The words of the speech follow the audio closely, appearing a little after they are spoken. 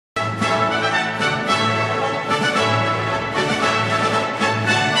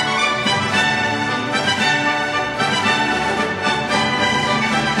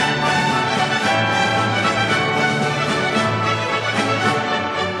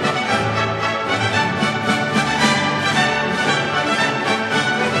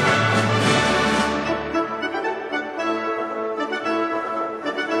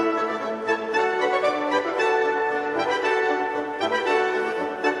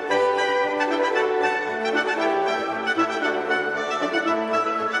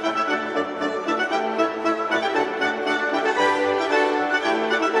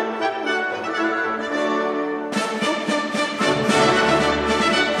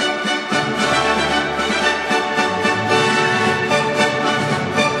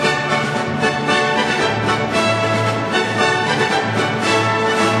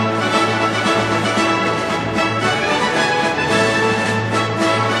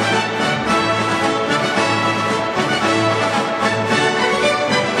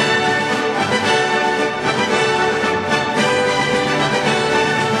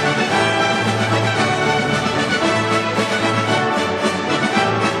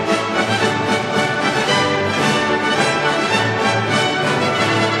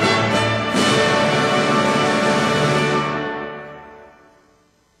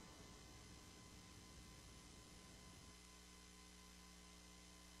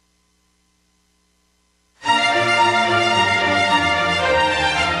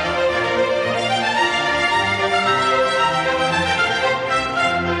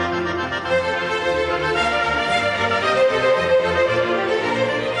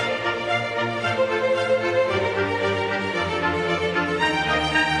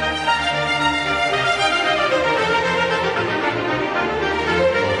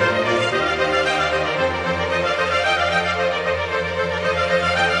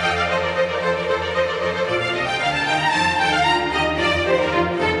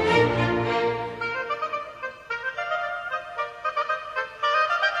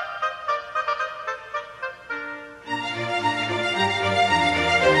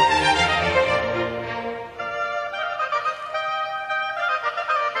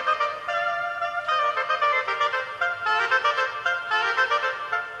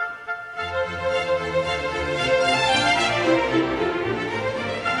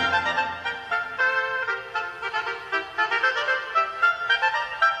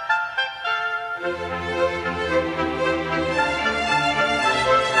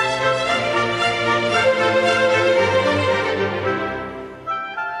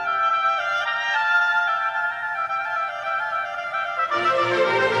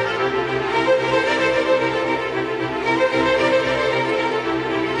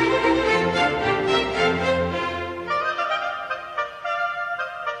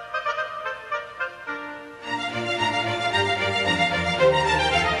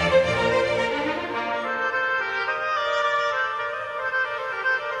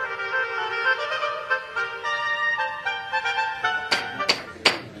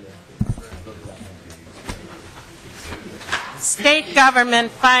State Government,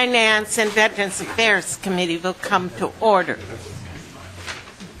 Finance, and Veterans Affairs Committee will come to order.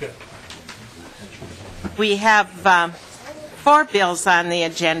 We have 4 bills on the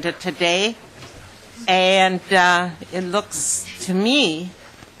agenda today, and it looks to me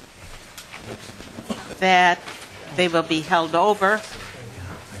that they will be held over.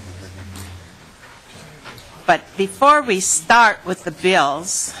 But before we start with the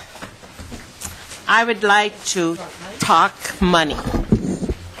bills, I would like to talk money.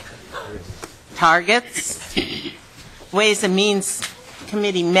 Targets. Ways and Means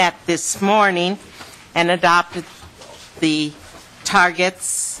Committee met this morning and adopted the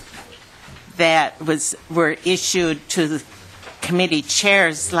targets that were issued to the committee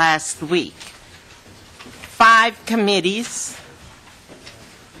chairs last week. 5 committees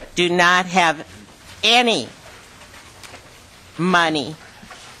do not have any money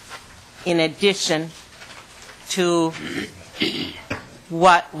in addition to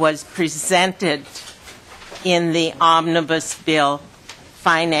what was presented in the omnibus bill,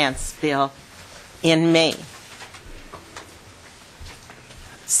 finance bill, in May.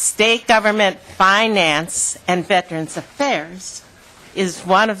 State Government, Finance, and Veterans Affairs is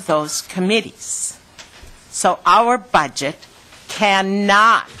one of those committees. So our budget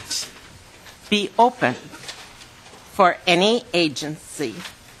cannot be open for any agency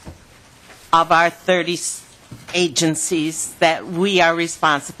of our 30 agencies that we are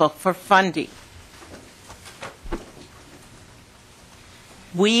responsible for funding.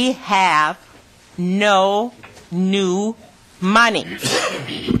 We have no new money.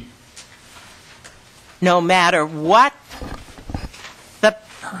 No matter what the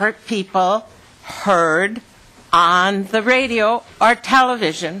people heard on the radio or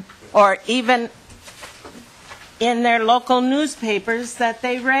television or even in their local newspapers that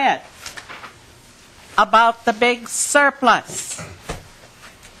they read about the big surplus.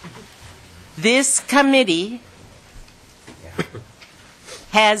 This committee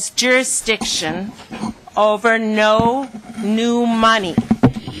has jurisdiction over no new money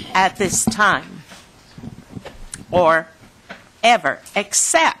at this time or ever,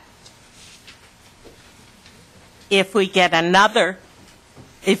 except if we get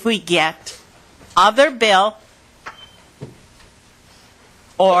other bill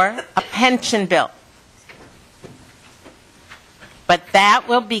or a pension bill. But that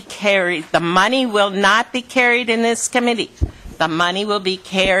will be carried. The money will not be carried in this committee. The money will be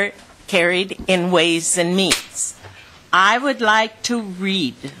carried in Ways and Means. I would like to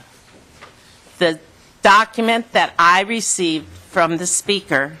read the document that I received from the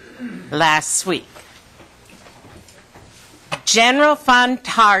Speaker last week. General fund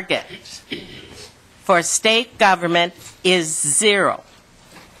target for state government is 0.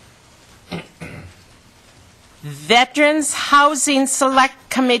 Veterans Housing Select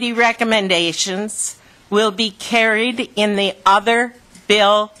Committee recommendations will be carried in the other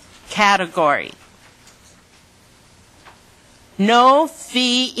bill category. No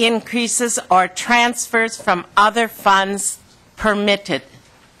fee increases or transfers from other funds permitted.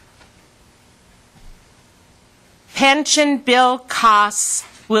 Pension bill costs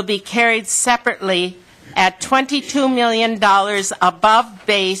will be carried separately at $22 million above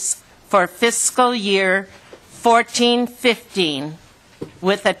base for fiscal year 14-15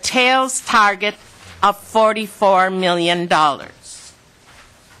 with a tails target of $44 million.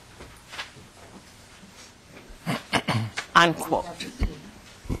 Unquote.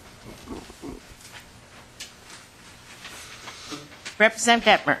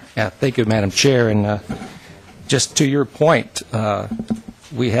 Representative Dettmer. Yeah, thank you, Madam Chair. And just to your point,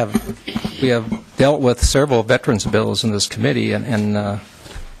 we have dealt with several veterans bills in this committee and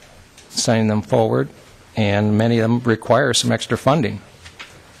signing them forward, and many of them require some extra funding.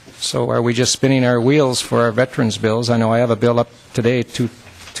 So are we just spinning our wheels for our veterans bills? I know I have a bill up today,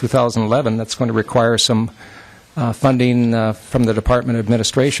 2011, that's going to require some funding from the Department of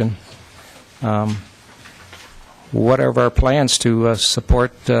Administration. What are our plans to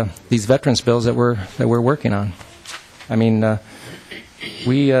support these veterans bills that we're working on? I mean,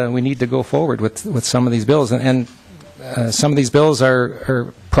 we need to go forward with some of these bills, and some of these bills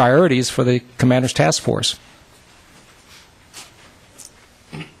are priorities for the Commander's Task Force.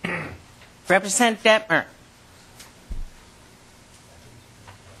 Representative Dettmer.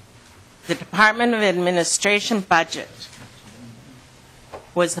 The Department of Administration budget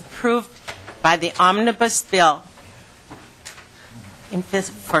was approved by the omnibus bill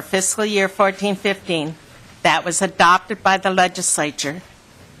for fiscal year 14-15 that was adopted by the legislature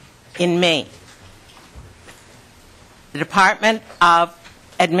in May. The Department of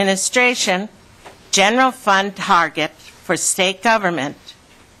Administration general fund target for state government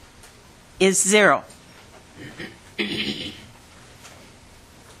is 0.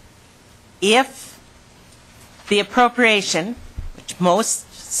 If the appropriation, which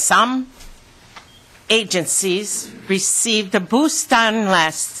some agencies received a boost on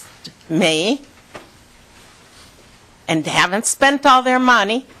last May and haven't spent all their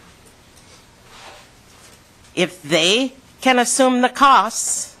money, if they can assume the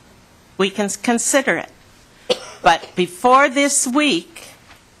costs, we can consider it. But before this week,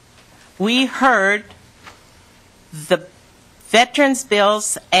 we heard the veterans'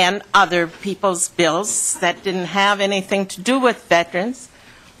 bills and other people's bills that didn't have anything to do with veterans.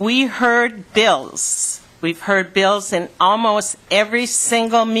 We heard bills. We've heard bills in almost every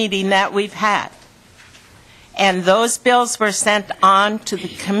single meeting that we've had. And those bills were sent on to the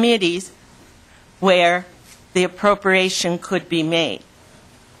committees where the appropriation could be made.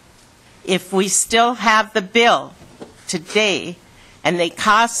 If we still have the bill today and they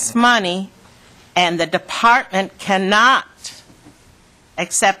cost money and the department cannot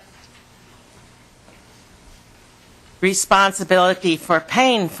accept responsibility for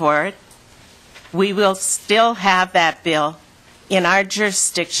paying for it, we will still have that bill in our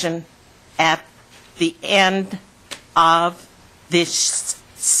jurisdiction at the end of this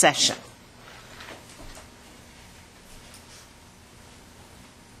session.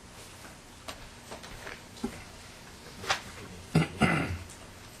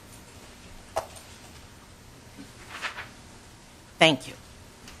 Thank you.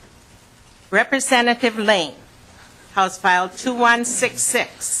 Representative Laine, House File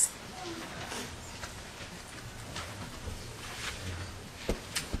 2166.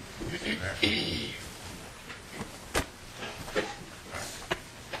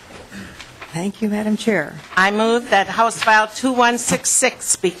 Thank you, Madam Chair. I move that House File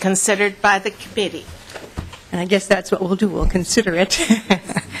 2166 be considered by the committee. And I guess that's what we'll do. We'll consider it.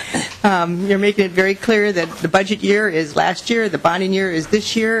 You're making it very clear that the budget year is last year, the bonding year is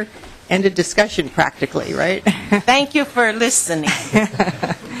this year, end of discussion practically, right? Thank you for listening.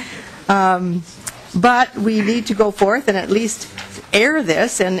 But we need to go forth and at least air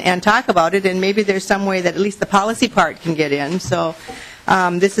this and talk about it, and maybe there's some way that at least the policy part can get in. So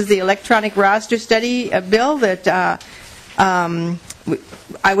this is the electronic roster study bill that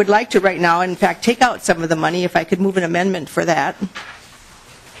I would like to right now, in fact, take out some of the money if I could move an amendment for that.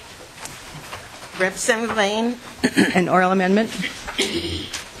 Representative Laine. An oral amendment.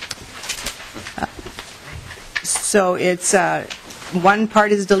 So it's one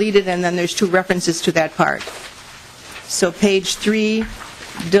part is deleted and then there's 2 references to that part. So page 3,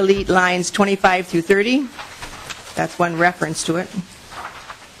 delete lines 25 through 30. That's one reference to it.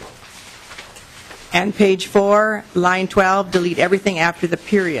 And page 4, line 12, delete everything after the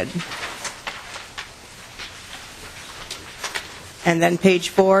period. And then page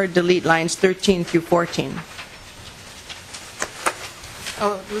 4, delete lines 13 through 14.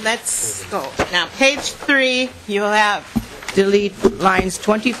 Oh, let's go. Now, page 3, you have... Delete lines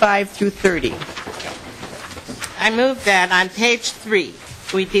 25 through 30. I move that on page 3,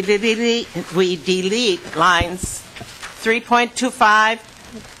 we delete lines 3.25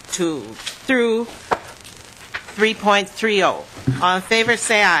 through 3.30. All in favor,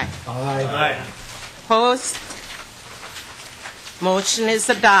 say aye. Aye. Opposed? Motion is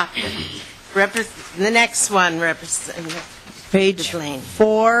adopted. The next one, Representative Page Laine.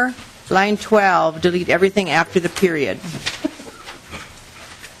 4, line 12, delete everything after the period.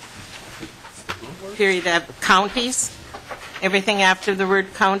 Period of counties? Everything after the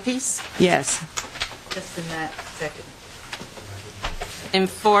word counties? Yes. Just in that second. In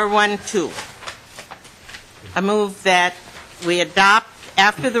 412. I move that we adopt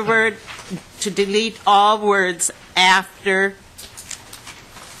after the word to delete all words after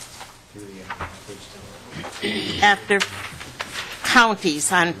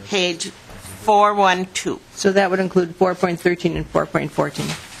counties on page 412. So that would include 4.13 and 4.14.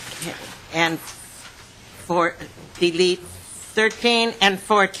 And delete 13 and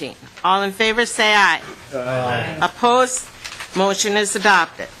 14. All in favor, say aye. Aye. Opposed? Motion is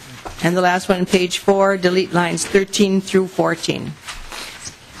adopted. And the last one, page 4, delete lines 13 through 14.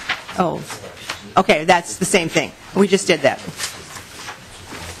 Oh, okay, that's the same thing. We just did that.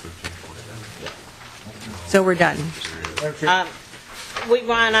 So we're done. We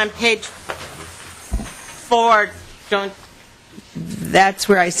want on page 4, don't... That's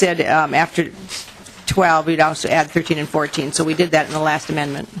where I said after 12, we'd also add 13 and 14. So we did that in the last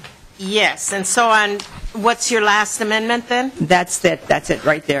amendment. Yes, and so on, what's your last amendment then? That's it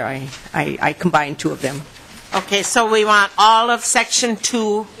right there. I combined 2 of them. Okay, so we want all of section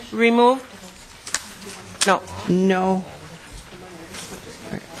 2 removed? No. No.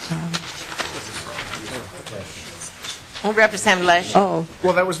 Representative Lesh. Oh,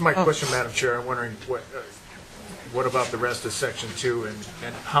 Well, that was my question, Madam Chair. I'm wondering what about the rest of Section 2,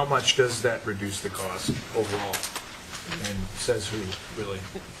 and how much does that reduce the cost overall? And says who, really?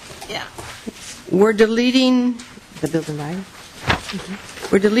 Yeah. we're deleting the build and buy.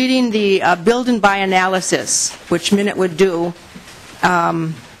 We're deleting the build and buy analysis, which Minute would do.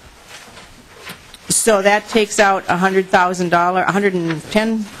 So that takes out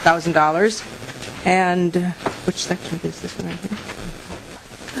 $110,000. And which section is this one right here?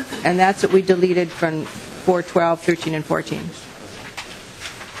 And that's what we deleted from 412, 13, and 14.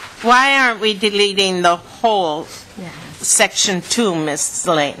 Why aren't we deleting the whole Section 2, Ms.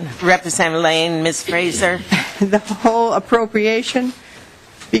 Laine? Representative Laine, Ms. Fraser? The whole appropriation,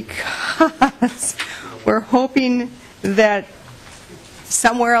 because we're hoping that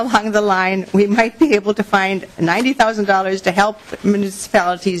somewhere along the line, we might be able to find $90,000 to help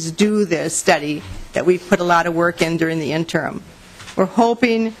municipalities do this study that we've put a lot of work in during the interim. We're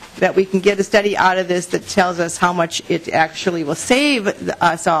hoping that we can get a study out of this that tells us how much it actually will save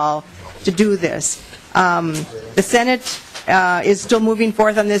us all to do this. The Senate is still moving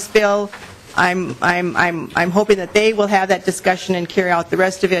forth on this bill. I'm hoping that they will have that discussion and carry out the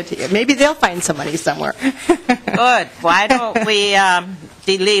rest of it. Maybe they'll find some money somewhere. Good. Why don't we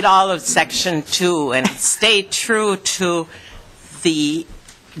delete all of Section 2 and stay true to the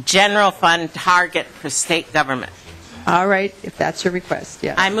general fund target for state government? All right, if that's your request,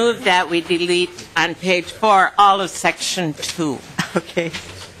 yes. I move that we delete on page 4 all of Section 2. Okay.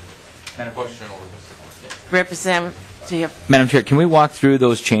 Representative. Madam Chair, can we walk through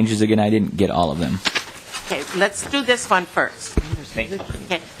those changes again? I didn't get all of them. Okay, let's do this one first.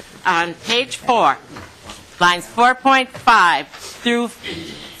 Okay. On page 4, lines 4.5 through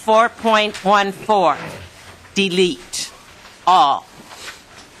 4.14, delete all.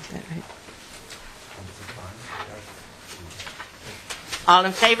 All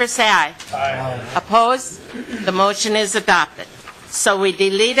in favor, say aye. Aye. Opposed? The motion is adopted. So we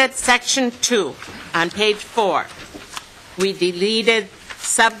deleted Section 2 on page 4. We deleted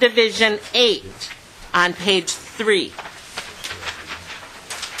subdivision 8 on page 3.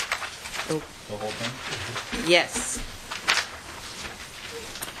 The whole thing? Yes.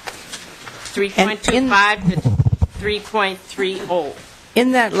 3.25 to 3.30.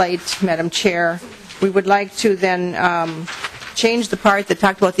 In that light, Madam Chair, we would like to then change the part that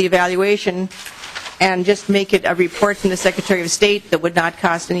talked about the evaluation and just make it a report from the Secretary of State that would not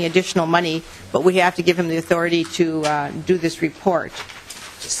cost any additional money, but we have to give him the authority to do this report.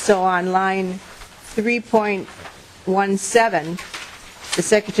 So on line 3.17, the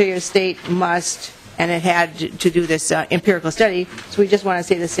Secretary of State must, and it had to do this empirical study, so we just want to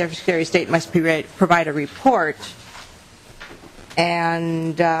say the Secretary of State must provide a report.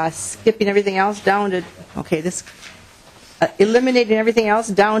 And skipping everything else down to, eliminating everything else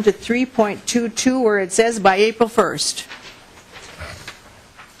down to 3.22 where it says by April 1st.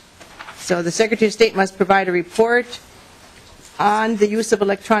 So the Secretary of State must provide a report on the use of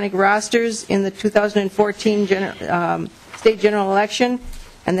electronic rosters in the 2014 state general election,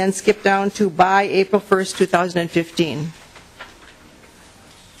 and then skip down to by April 1st, 2015.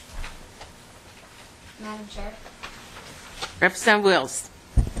 Madam Chair. Representative Wills.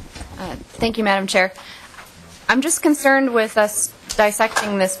 Thank you, Madam Chair. I'm just concerned with us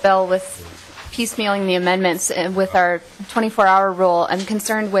dissecting this bill with piecemealing the amendments with our 24-hour rule. I'm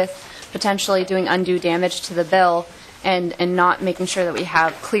concerned with potentially doing undue damage to the bill and not making sure that we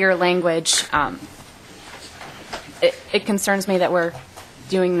have clear language. It concerns me that we're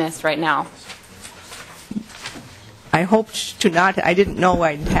doing this right now. I hoped to not. I didn't know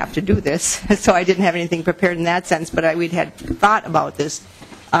I'd have to do this, so I didn't have anything prepared in that sense, but we'd had thought about this,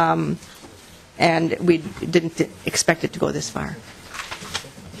 and we didn't expect it to go this far.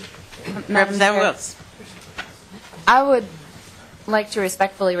 Madam Representative Chair, Wills. I would like to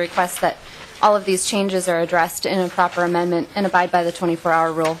respectfully request that all of these changes are addressed in a proper amendment and abide by the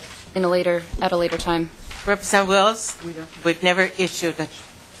 24-hour rule at a later time. Representative Wills, we've never issued a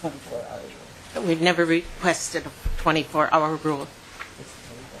 24-hour rule. We've never requested a 24-hour rule.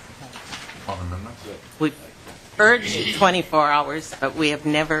 We've urged 24 hours, but I've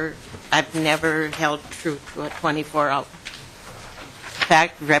never held true to a 24-hour. In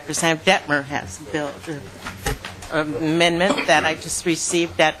fact, Representative Dettmer has built an amendment that I just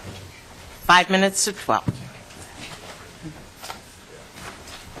received at 5 minutes to 12.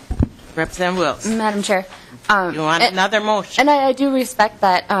 Representative Wills. Madam Chair. You want another motion? And I do respect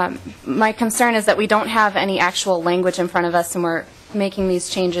that. My concern is that we don't have any actual language in front of us, and making these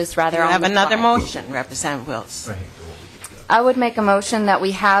changes rather You on have the another fly. motion, Representative Wills. I would make a motion that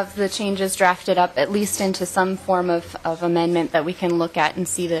we have the changes drafted up at least into some form of amendment that we can look at and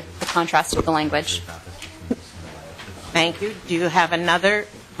see the contrast of the language. Thank you. Do you have another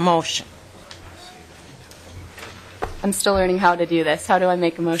motion? I'm still learning how to do this. How do I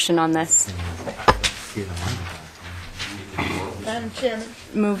make a motion on this? Madam Chairman?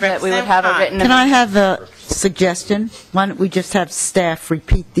 Move that we would have a written... Can I have a suggestion? Why don't we just have staff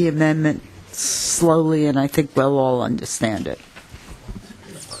repeat the amendment slowly, and I think we'll all understand it.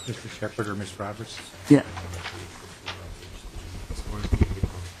 Mr. Shepherd or Ms. Roberts? Yeah.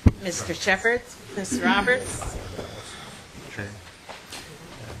 Mr. Shepherd, Ms. Roberts?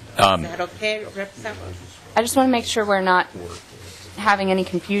 Is that okay, Representative? I just want to make sure we're not having any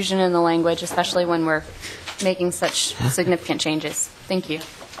confusion in the language, especially when we're making such significant changes. Thank you.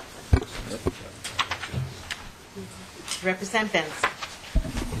 Representative Benson.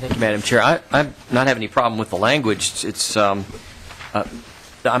 Thank you, Madam Chair. I'm not having any problem with the language. I'm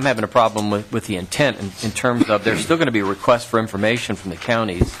having a problem with the intent in terms of there's still going to be requests for information from the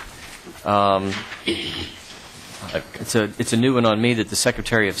counties. It's a new one on me that the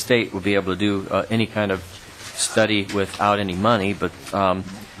Secretary of State will be able to do any kind of study without any money, but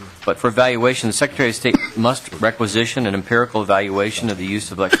for evaluation, the Secretary of State must requisition an empirical evaluation of the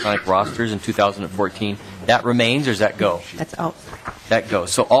use of electronic rosters in 2014. That remains, or does that go? That's out. That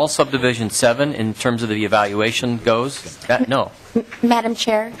goes. So all subdivision 7, in terms of the evaluation, goes? No. Madam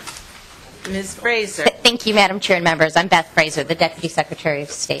Chair. Ms. Fraser. Thank you, Madam Chair and members. I'm Beth Fraser, the Deputy Secretary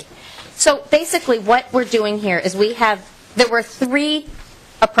of State. So basically what we're doing here is there were 3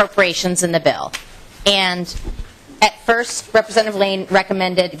 appropriations in the bill. And at first, Representative Laine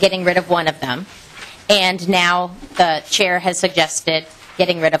recommended getting rid of one of them. And now the chair has suggested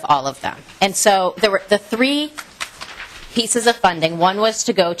getting rid of all of them. And so there were the 3 pieces of funding. One was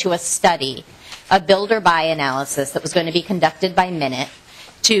to go to a study, a build-or-buy analysis that was going to be conducted by Minute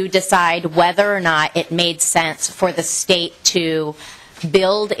to decide whether or not it made sense for the state to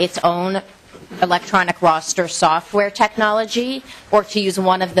build its own electronic roster software technology or to use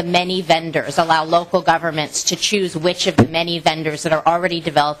one of the many vendors, allow local governments to choose which of the many vendors that are already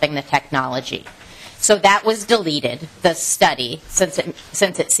developing the technology. So that was deleted, the study, since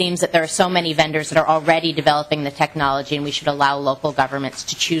it seems that there are so many vendors that are already developing the technology and we should allow local governments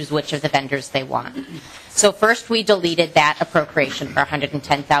to choose which of the vendors they want. So first we deleted that appropriation for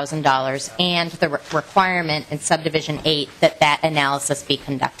 $110,000 and the requirement in subdivision 8 that analysis be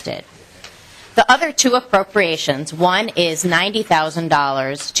conducted. The other 2 appropriations, one is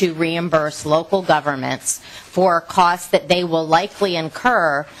 $90,000 to reimburse local governments for costs that they will likely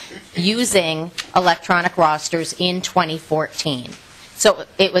incur using electronic rosters in 2014. So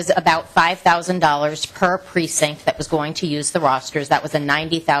it was about $5,000 per precinct that was going to use the rosters. That was a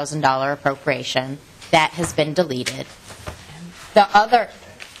 $90,000 appropriation. That has been deleted. The other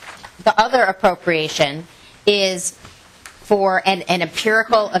appropriation is for an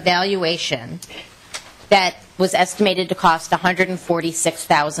empirical evaluation that was estimated to cost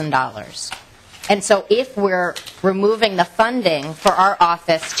 $146,000. And so if we're removing the funding for our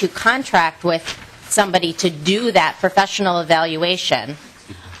office to contract with somebody to do that professional evaluation,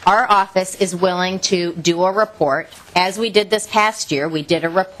 our office is willing to do a report. As we did this past year, we did a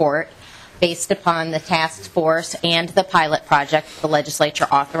report based upon the task force and the pilot project the legislature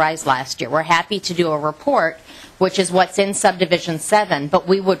authorized last year. We're happy to do a report, which is what's in subdivision 7, but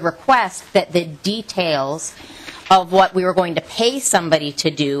we would request that the details of what we were going to pay somebody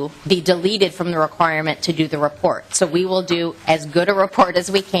to do be deleted from the requirement to do the report. So we will do as good a report as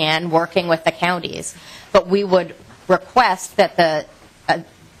we can working with the counties, but we would request that the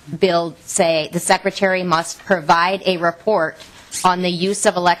bill say the secretary must provide a report on the use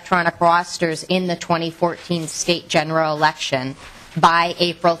of electronic rosters in the 2014 state general election by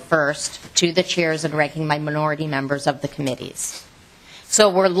April 1st to the chairs and ranking minority members of the committees. So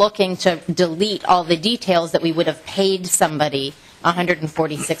we're looking to delete all the details that we would have paid somebody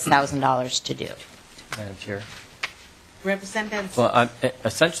 $146,000 to do. Madam Chair. Representative. Well,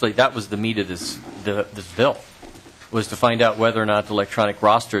 essentially, that was the meat of this bill, was to find out whether or not the electronic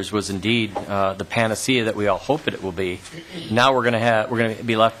rosters was indeed the panacea that we all hope that it will be. Now we're going to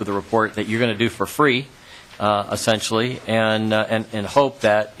be left with a report that you're going to do for free, essentially, and hope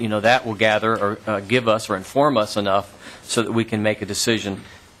that that will gather or give us or inform us enough so that we can make a decision.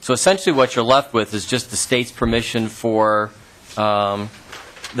 So essentially, what you're left with is just the state's permission for the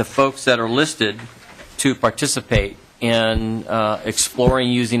folks that are listed to participate in exploring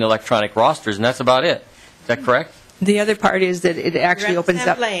using electronic rosters, and that's about it. Is that correct? The other part is that it actually opens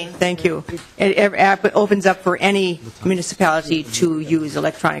up. Representative Laine. Thank you. It opens up for any municipality to use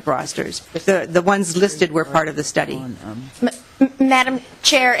electronic rosters. The ones listed were part of the study. Madam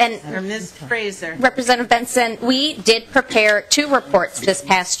Chair and Or Ms. Fraser. Representative Benson, we did prepare 2 reports this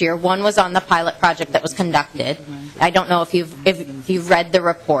past year. One was on the pilot project that was conducted. I don't know if you've read the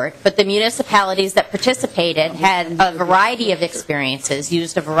report, but the municipalities that participated had a variety of experiences,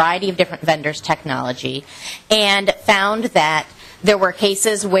 used a variety of different vendors' technology, and found that there were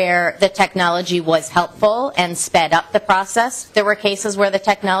cases where the technology was helpful and sped up the process. There were cases where the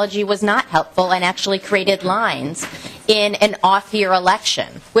technology was not helpful and actually created lines in an off-year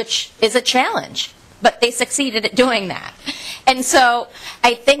election, which is a challenge. But they succeeded at doing that. And so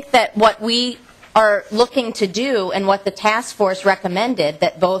I think that what we are looking to do and what the task force recommended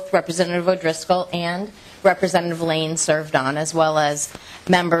that both Representative O'Driscoll and Representative Laine served on, as well as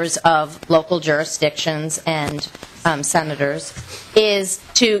members of local jurisdictions and senators, is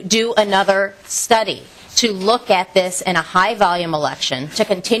to do another study, to look at this in a high-volume election, to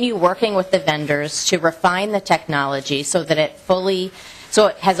continue working with the vendors to refine the technology so that it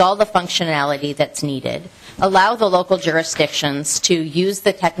has all the functionality that's needed, allow the local jurisdictions to use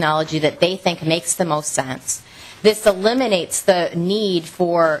the technology that they think makes the most sense. This eliminates the need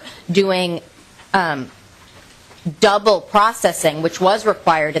for doing double processing, which was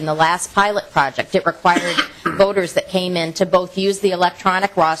required in the last pilot project. It required voters that came in to both use the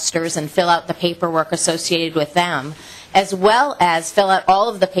electronic rosters and fill out the paperwork associated with them, as well as fill out all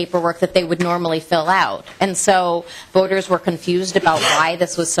of the paperwork that they would normally fill out. And so voters were confused about why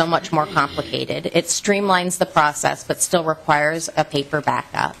this was so much more complicated. It streamlines the process, but still requires a paper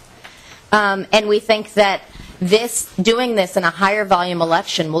backup. And we think that doing this in a higher volume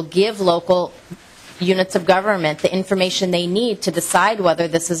election will give local units of government the information they need to decide whether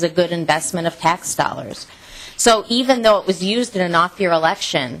this is a good investment of tax dollars. So even though it was used in an off-year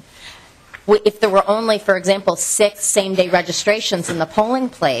election, if there were only, for example, 6 same-day registrations in the polling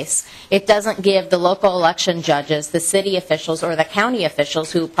place, it doesn't give the local election judges, the city officials, or the county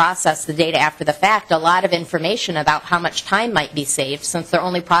officials who process the data after the fact a lot of information about how much time might be saved, since they're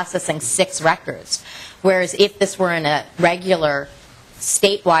only processing 6 records. Whereas if this were in a regular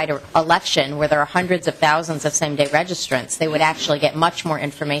statewide election where there are hundreds of thousands of same-day registrants, they would actually get much more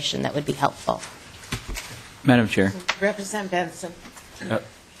information that would be helpful. Madam Chair. Representative Benson.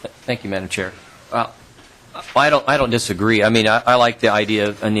 Thank you, Madam Chair. I don't disagree. I mean, I like the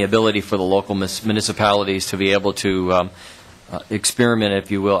idea and the ability for the local municipalities to be able to experiment,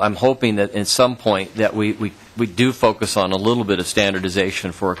 if you will. I'm hoping that at some point that we do focus on a little bit of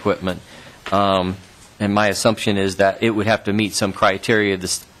standardization for equipment. And my assumption is that it would have to meet some criteria of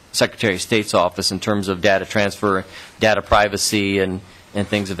the Secretary of State's office in terms of data transfer, data privacy, and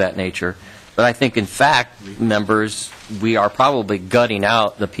things of that nature. But I think, in fact, members, we are probably gutting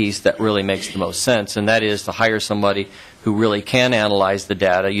out the piece that really makes the most sense, and that is to hire somebody who really can analyze the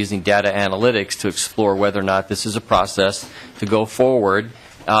data using data analytics to explore whether or not this is a process to go forward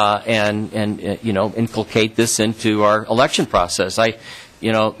and inculcate this into our election process.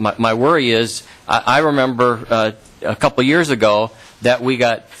 My worry is, I remember a couple years ago that we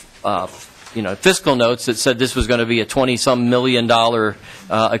got, fiscal notes that said this was going to be a $20-some million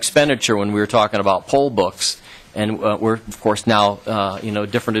expenditure when we were talking about poll books. And we're, of course, now,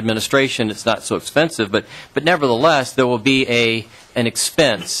 different administration. It's not so expensive, but nevertheless, there will be an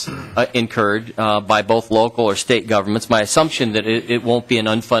expense incurred by both local or state governments. My assumption that it won't be an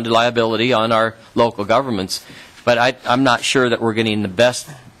unfunded liability on our local governments. But I'm not sure that we're getting the best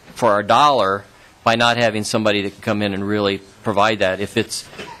for our dollar by not having somebody that can come in and really provide that. If it's,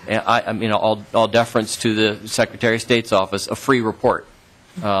 all deference to the Secretary of State's office, a free report,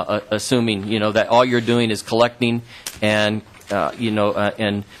 assuming that all you're doing is collecting and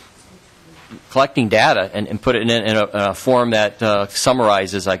collecting data and put it in a form that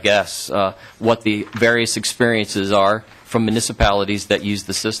summarizes, I guess, what the various experiences are from municipalities that use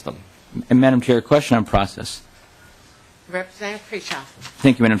the system. And Madam Chair, a question on process. Representative Krishoff.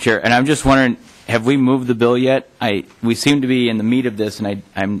 Thank you, Madam Chair. And I'm just wondering, have we moved the bill yet? We seem to be in the meat of this, and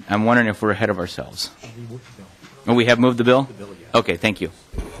I'm wondering if we're ahead of ourselves. Oh, we have moved the bill? Okay, thank you.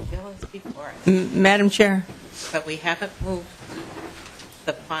 The bill is before us, Madam Chair. but we haven't moved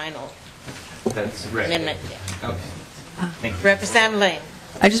the final That's right. amendment yet. Okay. Thank you. Representative Laine.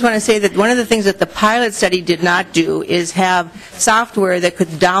 I just want to say that one of the things that the pilot study did not do is have software that could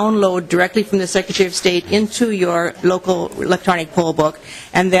download directly from the Secretary of State into your local electronic poll book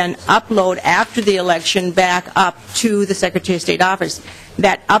and then upload after the election back up to the Secretary of State office.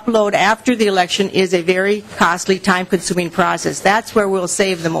 That upload after the election is a very costly, time-consuming process. That's where we'll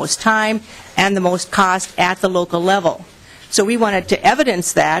save the most time and the most cost at the local level. So we wanted to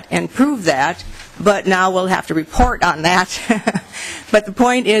evidence that and prove that, but now we'll have to report on that. But the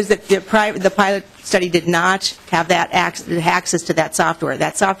point is that the pilot study did not have that access to that software.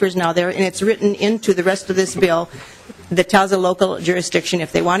 That software is now there, and it's written into the rest of this bill that tells a local jurisdiction,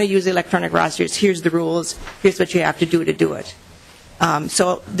 if they want to use electronic rosters, here's the rules, here's what you have to do it.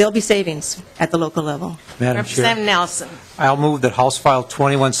 So there'll be savings at the local level. Madam Chair, Representative Nelson. I'll move that House File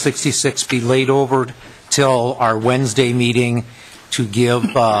 2166 be laid over till our Wednesday meeting to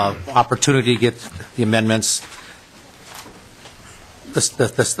give opportunity to get the amendments,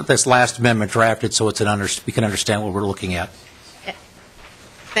 this last amendment drafted so we can understand what we're looking at.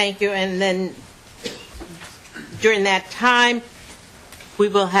 Thank you. And then during that time, we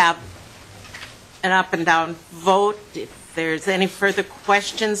will have an up and down vote. If there's any further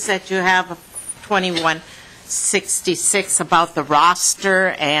questions that you have of 2166 about the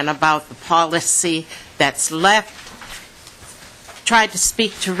roster and about the policy that's left, try to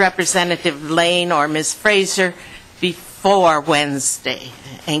speak to Representative Laine or Ms. Fraser before Wednesday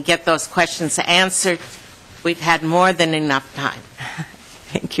and get those questions answered. We've had more than enough time.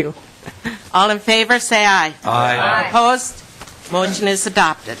 Thank you. All in favor, say aye. Aye. Opposed? Motion is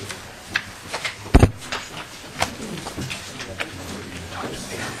adopted.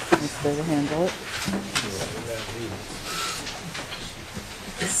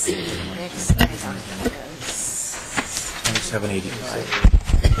 Next item is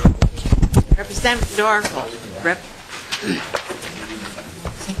 2785. Representative Dorholt.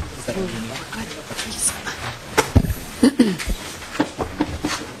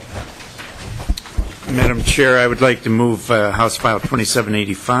 Madam Chair, I would like to move House File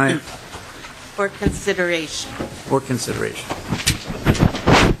 2785 For consideration. for consideration.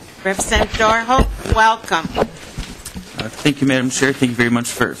 Representative Dorholt, welcome. Thank you, Madam Chair. Thank you very much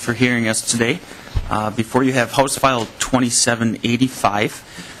for hearing us today. Before you have House File 2785.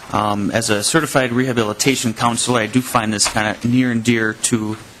 As a certified rehabilitation counselor, I do find this kind of near and dear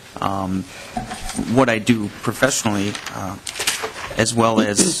to what I do professionally, as well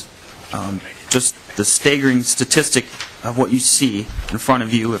as just the staggering statistic of what you see in front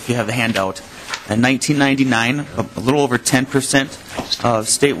of you if you have the handout. In 1999, a little over 10% of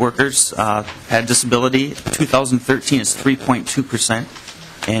state workers had disability. 2013 is 3.2%,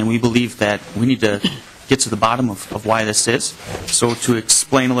 and we believe that we need to get to the bottom of why this is. So to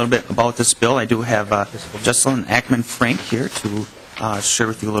explain a little bit about this bill, I do have Jesselyn Ackerman-Frank here to share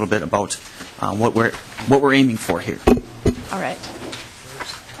with you a little bit about what we're aiming for here. All right.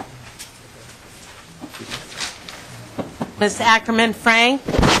 Ms. Ackerman-Frank.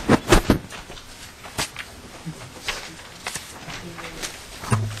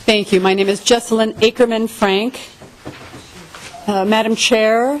 Thank you. My name is Jesselyn Ackerman-Frank. Madam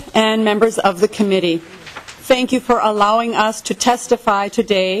Chair and members of the committee, thank you for allowing us to testify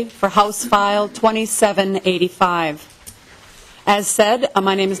today for House File 2785. As said,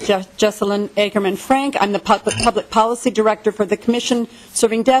 my name is Jesselyn Ackerman-Frank. I'm the Public Policy Director for the Commission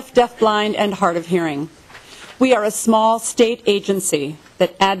serving deaf, deafblind, and hard of hearing. We are a small state agency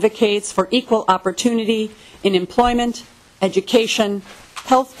that advocates for equal opportunity in employment, education,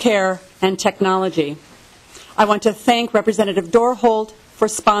 health care, and technology. I want to thank Representative Dorholt for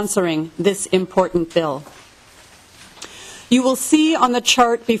sponsoring this important bill. You will see on the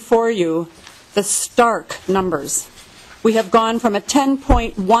chart before you the stark numbers. We have gone from a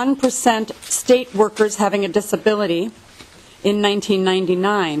 10.1% state workers having a disability in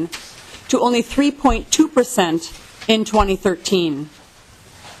 1999 to only 3.2% in 2013.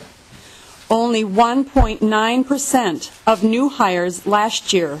 Only 1.9% of new hires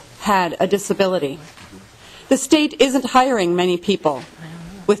last year had a disability. The state isn't hiring many people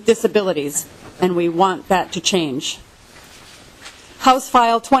with disabilities, and we want that to change. House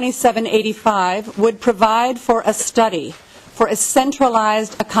File 2785 would provide for a study for a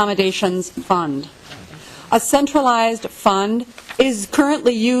centralized accommodations fund. A centralized fund is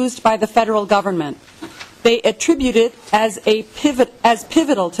currently used by the federal government. They attribute it as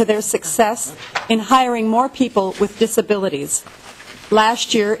pivotal to their success in hiring more people with disabilities.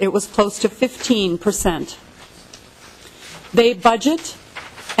 Last year, it was close to 15%. They budget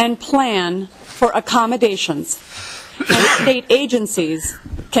and plan for accommodations, and state agencies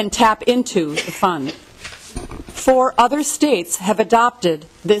can tap into the fund. 4 other states have adopted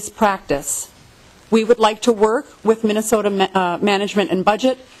this practice. We would like to work with Minnesota Management and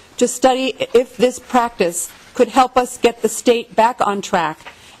Budget to study if this practice could help us get the state back on track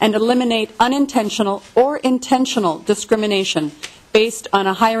and eliminate unintentional or intentional discrimination based on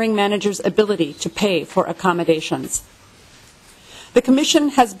a hiring manager's ability to pay for accommodations. The Commission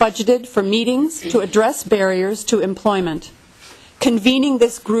has budgeted for meetings to address barriers to employment. Convening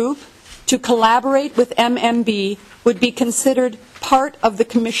this group to collaborate with MMB would be considered part of the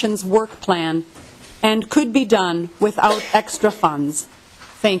Commission's work plan and could be done without extra funds.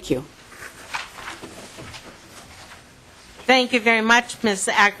 Thank you. Thank you very much, Ms.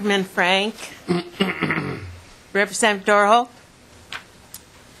 Ackerman-Frank. Representative Dorholt?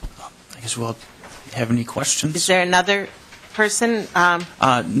 I guess we'll have any questions. Is there another person?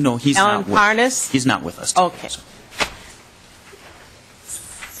 No, he's Ellen not with Parnas? He's not with us today, Okay. so.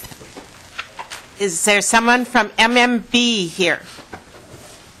 Is there someone from MMB here?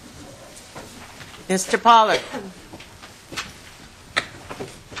 Mr. Pollard?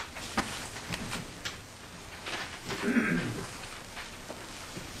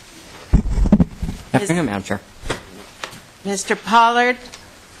 Afternoon, Madam Chair. Mr. Pollard,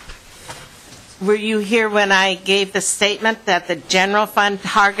 were you here when I gave the statement that the general fund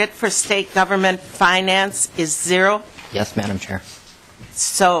target for state government finance is 0? Yes, Madam Chair.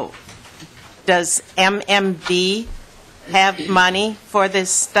 So does MMB have money for this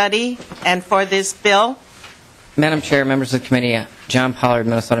study and for this bill? Madam Chair, members of the committee, John Pollard,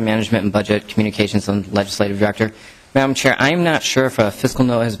 Minnesota Management and Budget Communications and Legislative Director. Madam Chair, I am not sure if a fiscal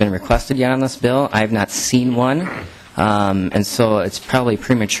note has been requested yet on this bill. I have not seen one, and so it's probably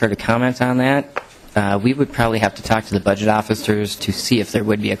premature to comment on that. We would probably have to talk to the budget officers to see if there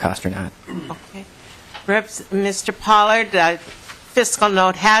would be a cost or not. Okay. Mr. Pollard, a fiscal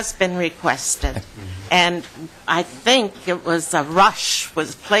note has been requested, and I think it was a rush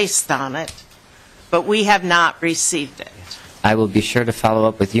was placed on it, but we have not received it. I will be sure to follow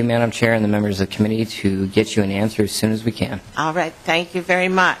up with you, Madam Chair, and the members of the committee to get you an answer as soon as we can. All right. Thank you very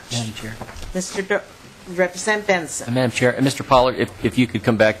much. Madam Chair. Representative Benson. Madam Chair, Mr. Pollard, if you could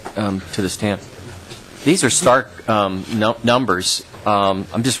come back to the stand. These are stark numbers.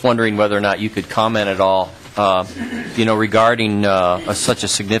 I'm just wondering whether or not you could comment at all, regarding such a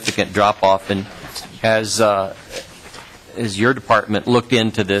significant drop-off, and has your department looked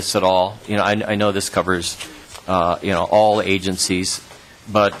into this at all? I know this covers all agencies,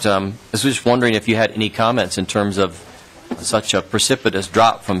 but I was just wondering if you had any comments in terms of such a precipitous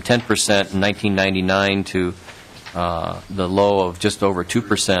drop from 10% in 1999 to the low of just over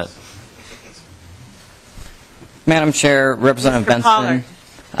 2%. Madam Chair, Representative Benson,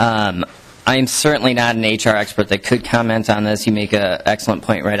 I am certainly not an HR expert that could comment on this. You make an excellent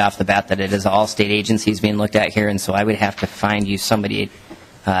point right off the bat that it is all state agencies being looked at here, and so I would have to find you somebody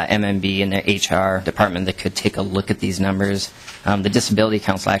MMB in the HR department that could take a look at these numbers. The Disability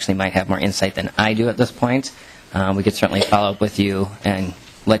Council actually might have more insight than I do at this point. We could certainly follow up with you and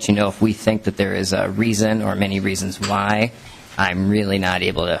let you know if we think that there is a reason or many reasons why. I'm really not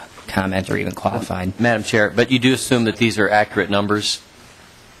able to comment or even qualify. Madam Chair, but you do assume that these are accurate numbers?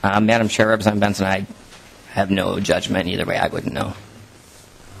 Madam Chair, Representative Benson, I have no judgment either way. I wouldn't know.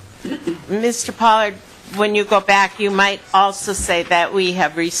 Mr. Pollard, when you go back, you might also say that we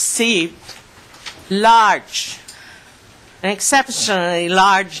have received an exceptionally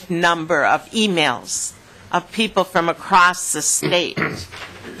large number of emails of people from across the state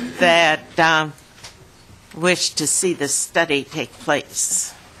that wish to see the study take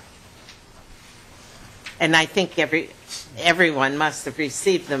place. And I think everyone must have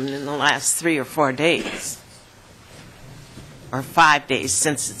received them in the last 3 or 4 days, or 5 days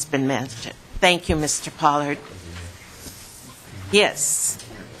since it's been mentioned. Thank you, Mr. Pollard. Yes.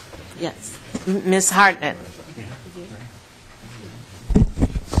 Yes. Ms. Hartnett.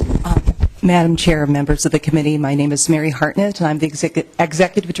 Madam Chair, members of the committee, my name is Mary Hartnett, and I'm the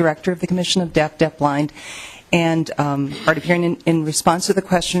Executive Director of the Commission of Deaf, Blind, and hard of hearing. In response to the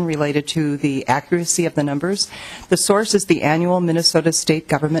question related to the accuracy of the numbers, the source is the annual Minnesota State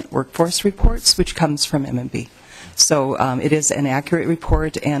Government Workforce Reports, which comes from MMB. So it is an accurate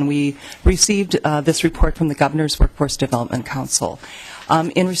report, and we received this report from the Governor's Workforce Development Council.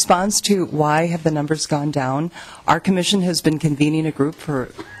 In response to why have the numbers gone down, our commission has been convening a group for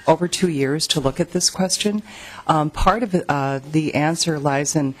over 2 years to look at this question. Part of the answer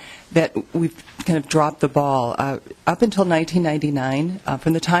lies in that we've kind of dropped the ball. Up until 1999,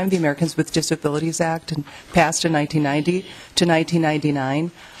 from the time the Americans with Disabilities Act passed in 1990 to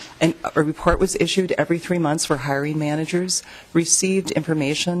 1999, and a report was issued every 3 months where hiring managers received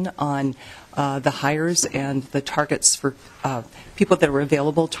information on the hires and the targets for people that were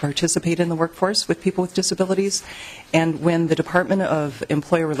available to participate in the workforce with people with disabilities. And when the Department of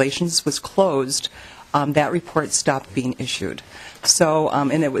Employer Relations was closed, that report stopped being issued. So,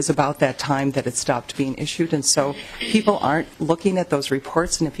 and it was about that time that it stopped being issued. And so people aren't looking at those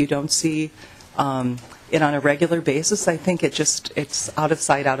reports, and if you don't see it on a regular basis, I think it's out of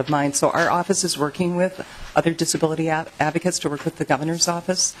sight, out of mind. So our office is working with other disability advocates to work with the governor's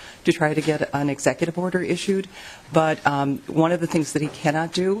office to try to get an executive order issued. But one of the things that he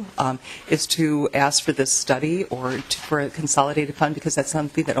cannot do is to ask for this study or for a consolidated fund, because that's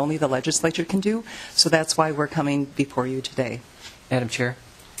something that only the legislature can do. So that's why we're coming before you today. Madam Chair?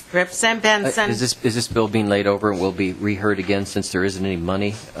 Representative Benson. Is this bill being laid over and will be reheard again since there isn't any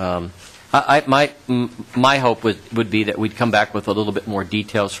money? My hope would be that we'd come back with a little bit more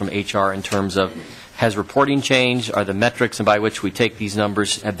details from HR in terms of, has reporting changed? Are the metrics by which we take these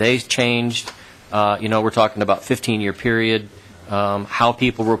numbers, have they changed? We're talking about 15-year period. How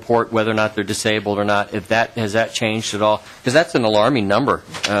people report whether or not they're disabled or not, has that changed at all? Because that's an alarming number.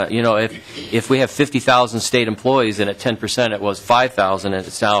 If we have 50,000 state employees and at 10% it was 5,000 and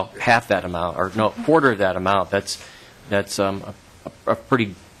it's now half that amount, or no, quarter of that amount, that's a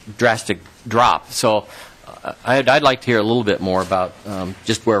pretty drastic drop. So I'd like to hear a little bit more about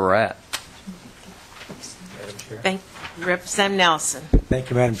just where we're at. Thank you. Representative Nelson. Thank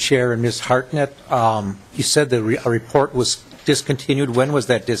you, Madam Chair. And Ms. Hartnett, you said a report was discontinued. When was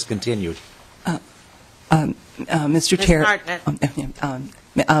that discontinued? Mr. Chair,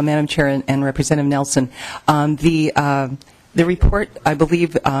 Madam Chair and Representative Nelson, the report, I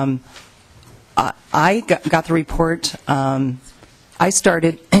believe, I got the report. I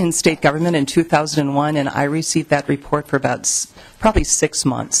started in state government in 2001, and I received that report for about probably 6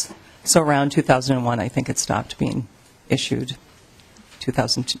 months. So around 2001, I think it stopped being issued.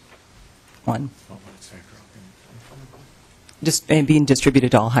 2001. Just being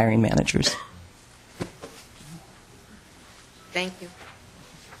distributed to all hiring managers. Thank you.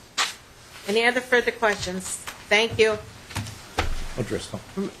 Any other further questions? Thank you. O'Driscoll.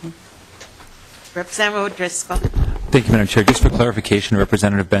 Representative O'Driscoll. Thank you, Madam Chair. Just for clarification,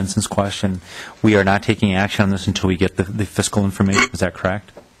 Representative Benson's question, we are not taking action on this until we get the fiscal information. Is that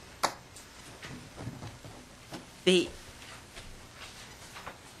correct? This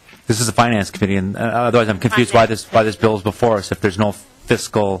is a Finance Committee, and otherwise I'm confused why this bill is before us. If there's no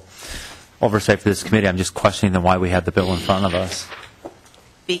fiscal oversight for this committee, I'm just questioning then why we have the bill in front of us.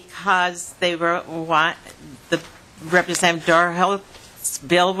 Because the Representative Dorholt's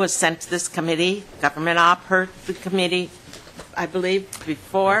bill was sent to this committee. Government op heard the committee, I believe,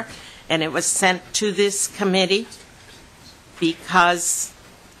 before, and it was sent to this committee because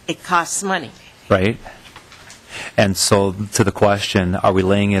it costs money. Right. And so to the question, are we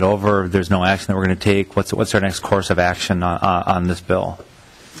laying it over? There's no action that we're going to take. What's our next course of action on this bill?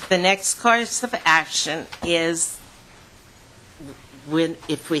 The next course of action is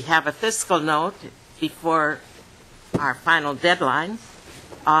if we have a fiscal note before our final deadline,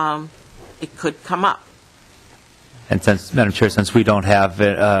 it could come up. And since, Madam Chair, since we don't have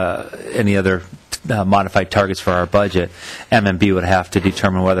any other modified targets for our budget, MMB would have to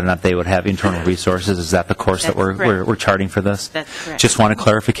determine whether or not they would have internal resources. Is that the course that we're charting for this? That's correct. Just want a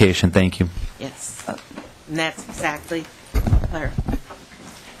clarification. Thank you. Yes. And that's exactly clear.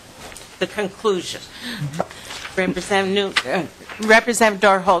 The conclusion. Representative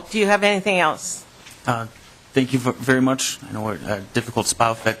Dorholt, do you have anything else? Thank you very much. I know we're a difficult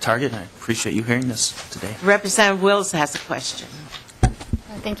spot with that target, and I appreciate you hearing this today. Representative Wills has a question.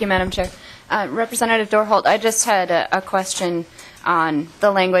 Thank you, Madam Chair. Representative Dorholt, I just had a question on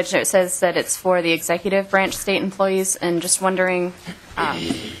the language. It says that it's for the executive branch state employees, and just wondering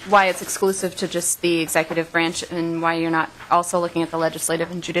why it's exclusive to just the executive branch and why you're not also looking at the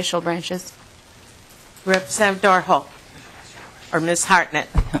legislative and judicial branches. Representative Dorholt, or Ms. Hartnett.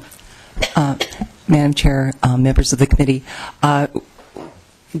 Madam Chair, members of the committee,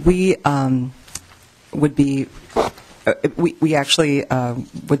 we would be we actually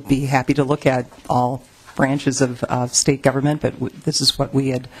would be happy to look at all branches of state government, but this is what we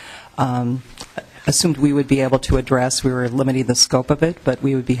had assumed we would be able to address. We were limiting the scope of it, but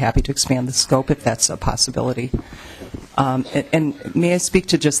we would be happy to expand the scope if that's a possibility. And may I speak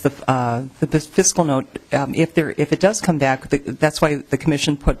to just the fiscal note? If it does come back, that's why the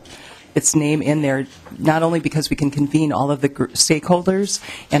Commission put its name in there, not only because we can convene all of the stakeholders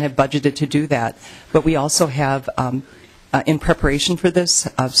and have budgeted to do that, but we also have, in preparation for this,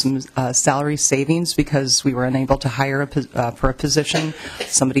 some salary savings because we were unable to hire for a position.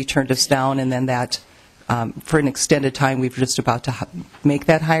 Somebody turned us down, and then that for an extended time. We're just about to make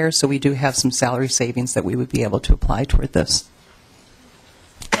that hire, so we do have some salary savings that we would be able to apply toward this.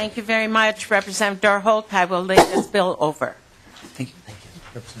 Thank you very much, Representative Dorholt. I will lay this bill over. Thank you.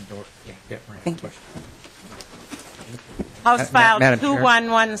 Representative Dettmer. Thank you. House File Madam Chair.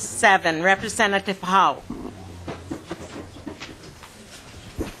 2117, Representative Howe.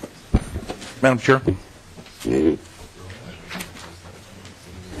 Madam Chair.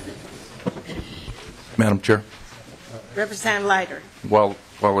 Madam Chair. Representative Leiter. While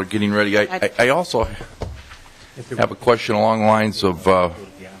we're getting ready, I also have a question along the lines of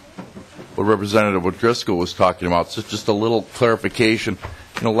what Representative O'Driscoll was talking about. So just a little clarification.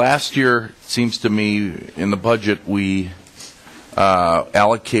 You know, last year, it seems to me, in the budget, we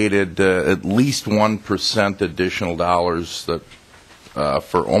allocated at least 1% additional dollars that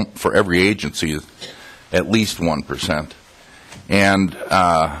for every agency, at least 1%. And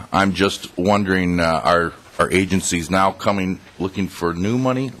I'm just wondering, are agencies now looking for new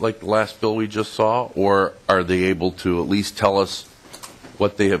money like the last bill we just saw, or are they able to at least tell us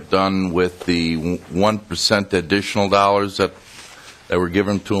what they have done with the 1% additional dollars that were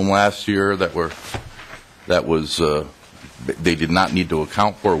given to them last year they did not need to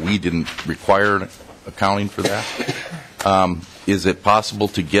account for? We didn't require accounting for that. Is it possible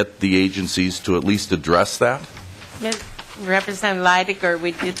to get the agencies to at least address that? Representative Leidiger,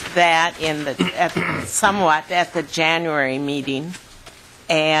 we did that somewhat at the January meeting,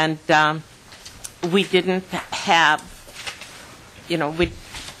 and we didn't have,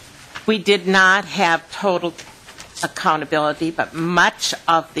 we did not have total accountability, but much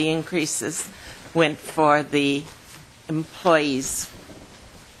of the increases went for the employees'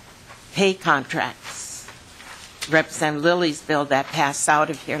 pay contracts. Representative Lilly's bill that passed out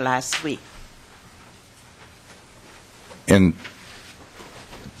of here last week. And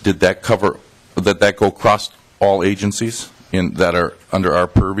did that go across all agencies that are under our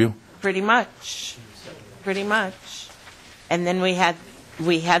purview? Pretty much. And then we had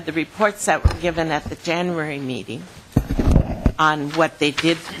the reports that were given at the January meeting on what they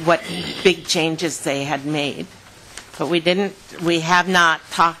did, what big changes they had made. But we have not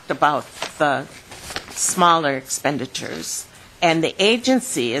talked about the smaller expenditures. And the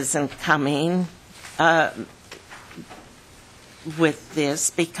agency isn't coming with this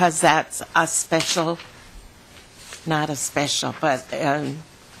because that's a special, not a special, but an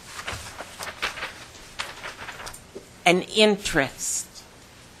interest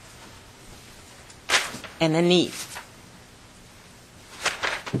and a need.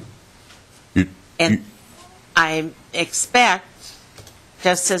 And I expect,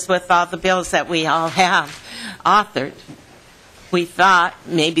 just as with all the bills that we all have authored, we thought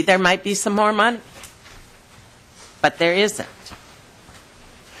maybe there might be some more money, but there isn't.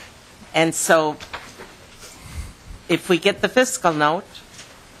 And so if we get the fiscal note,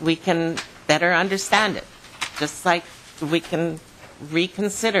 we can better understand it, just like we can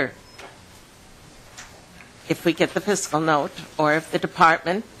reconsider if we get the fiscal note, or if the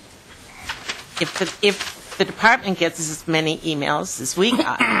department, if the department gets as many emails as we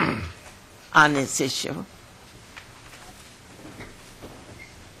got on this issue.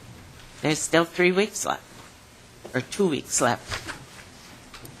 There's still 3 weeks left, or 2 weeks left.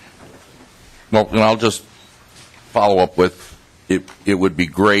 Well, and I'll just follow up with, it would be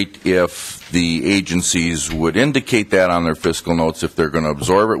great if the agencies would indicate that on their fiscal notes if they're going to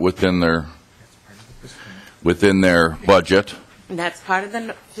absorb it within their budget. And that's part of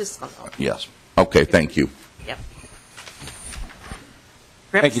the fiscal note. Yes. Okay, thank you. Yep.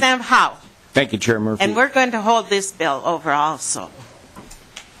 Representative Howe. Thank you, Chair Murphy. And we're going to hold this bill over also.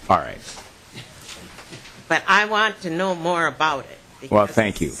 All right. But I want to know more about it. Well,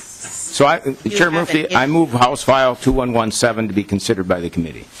 thank you. So, Chair Murphy, I move House File 2117 to be considered by the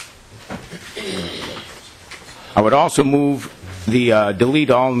committee. I would also move the delete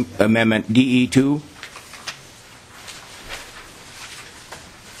all amendment DE2.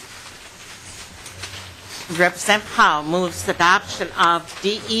 Representative Howe moves adoption of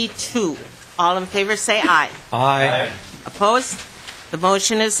DE2. All in favor say aye. Aye. Opposed? The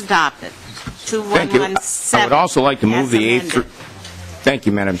motion is adopted. Thank you. I would also like to move the A3. Thank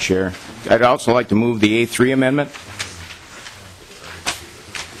you, Madam Chair. I'd also like to move the A3 amendment.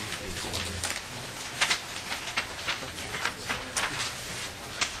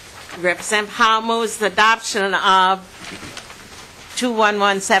 Representative Howe moves the adoption of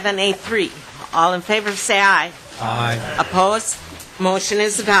 2117A3. All in favor say aye. Aye. Opposed? Motion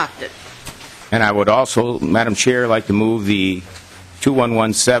is adopted. And I would also, Madam Chair, like to move the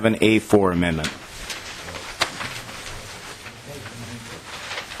 2117A4 amendment.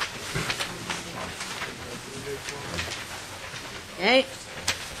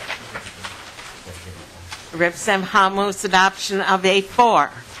 Representative Howe moves adoption of A4.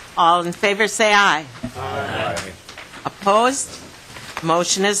 All in favor say aye. Aye. Opposed?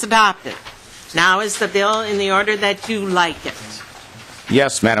 Motion is adopted. Now is the bill in the order that you like it?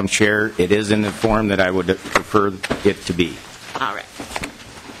 Yes, Madam Chair, it is in the form that I would prefer it to be. All right.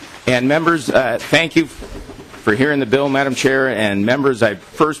 And members, thank you for hearing the bill, Madam Chair. And members, I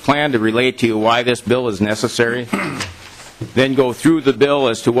first plan to relate to you why this bill is necessary, then go through the bill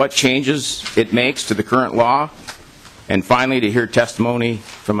as to what changes it makes to the current law, and finally to hear testimony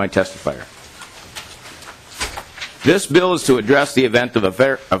from my testifier. This bill is to address the event of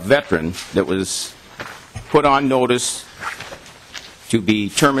a veteran that was put on notice to be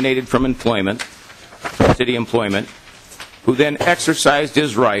terminated from employment, from city employment, who then exercised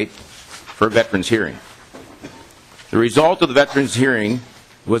his right for a veteran's hearing. The result of the veteran's hearing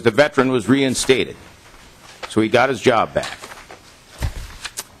was the veteran was reinstated, so he got his job back.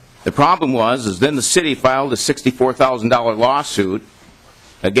 The problem was then the city filed a $64,000 lawsuit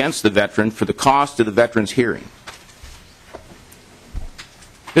against the veteran for the cost of the veteran's hearing.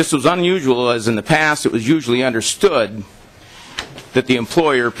 This was unusual, as in the past it was usually understood that the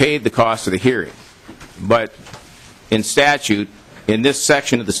employer paid the cost of the hearing. But in statute, in this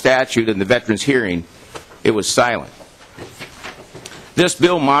section of the statute in the veteran's hearing, it was silent. This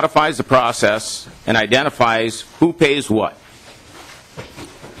bill modifies the process and identifies who pays what.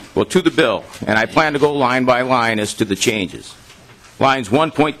 Well, to the bill, and I plan to go line by line as to the changes. Lines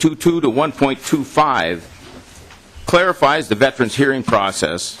 1.22 to 1.25 clarifies the veteran's hearing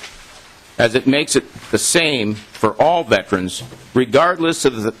process, as it makes it the same for all veterans, regardless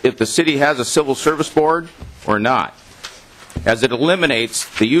of if the city has a civil service board or not, as it eliminates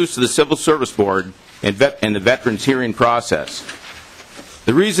the use of the civil service board in the veteran's hearing process.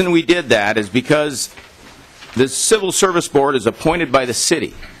 The reason we did that is because the civil service board is appointed by the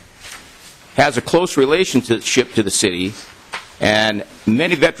city, has a close relationship to the city, and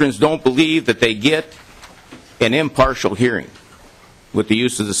many veterans don't believe that they get an impartial hearing with the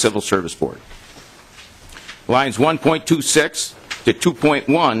use of the civil service board. Lines 1.26 to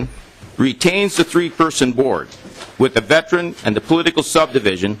 2.1 retains the three-person board, with the veteran and the political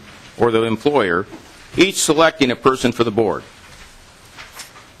subdivision, or the employer, each selecting a person for the board.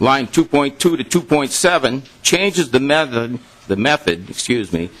 Line 2.2 to 2.7 changes the method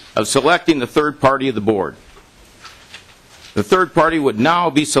of selecting the third party of the board. The third party would now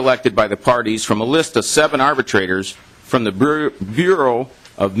be selected by the parties from a list of 7 arbitrators from the Bureau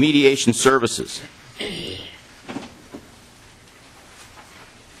of Mediation Services.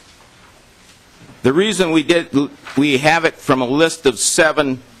 The reason we have it from a list of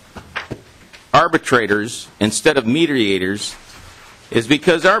 7 arbitrators instead of mediators is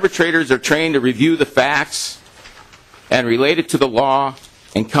because arbitrators are trained to review the facts and relate it to the law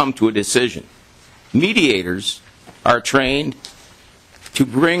and come to a decision. Mediators are trained to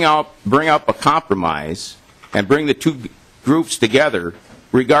bring up a compromise and bring the two groups together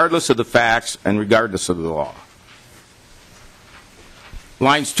regardless of the facts and regardless of the law.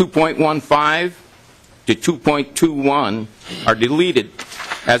 Lines 2.15 to 2.21 are deleted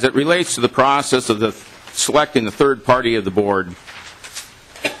as it relates to the process of selecting the third party of the board,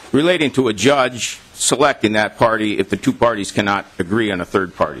 relating to a judge selecting that party if the two parties cannot agree on a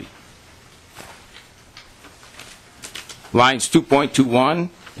third party. Lines 2.21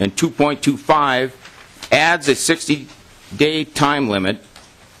 and 2.25 adds a 60-day time limit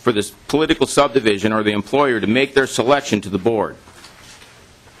for the political subdivision or the employer to make their selection to the board.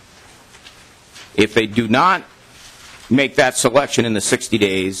 If they do not make that selection in the 60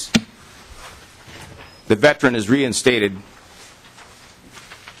 days, the veteran is reinstated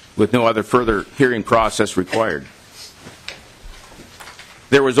with no other further hearing process required.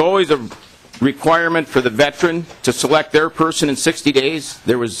 There was always a requirement for the veteran to select their person in 60 days.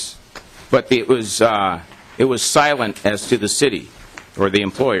 But it was silent as to the city or the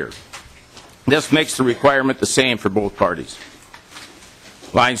employer. This makes the requirement the same for both parties.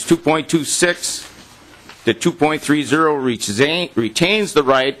 Lines 2.26 to 2.30 retains the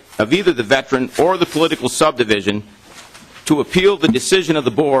right of either the veteran or the political subdivision to appeal the decision of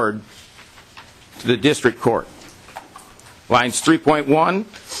the board to the district court. Lines 3.1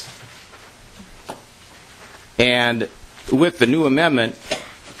 and with the new amendment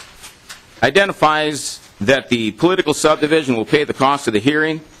identifies that the political subdivision will pay the cost of the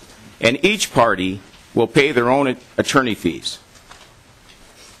hearing and each party will pay their own attorney fees.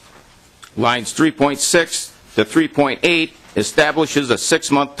 Lines 3.6 to 3.8 establishes a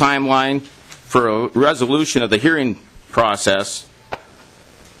 6-month timeline for a resolution of the hearing process,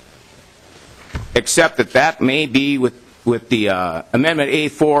 except that may be with the Amendment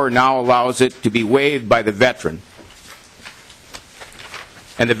A4 now allows it to be waived by the veteran.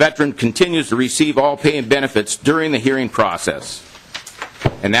 And the veteran continues to receive all pay and benefits during the hearing process.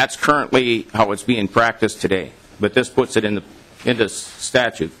 And that's currently how it's being practiced today. But this puts it into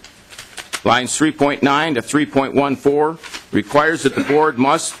statute. Lines 3.9 to 3.14 requires that the board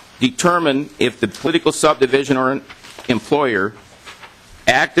must determine if the political subdivision or an employer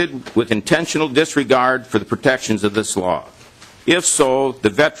acted with intentional disregard for the protections of this law. If so,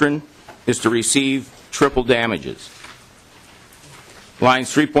 the veteran is to receive triple damages.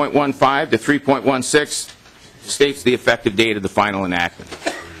 Lines 3.15 to 3.16 states the effective date of the final enactment.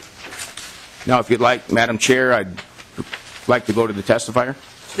 Now, if you'd like, Madam Chair, I'd like to go to the testifier.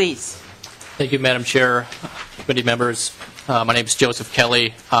 Please. Thank you, Madam Chair, committee members. My name is Joseph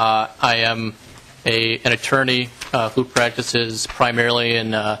Kelly. I am an attorney who practices primarily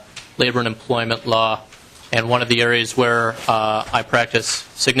in labor and employment law, and one of the areas where I practice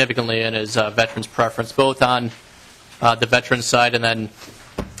significantly in is veterans preference, both on the veterans side, and then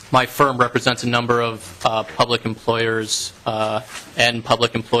my firm represents a number of public employers and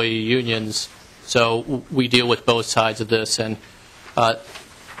public employee unions, so we deal with both sides of this. And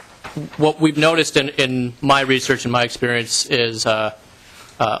what we've noticed in my research and my experience is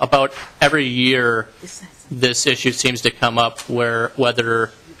about every year this issue seems to come up,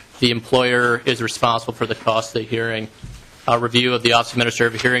 whether the employer is responsible for the cost of the hearing. A review of the Office of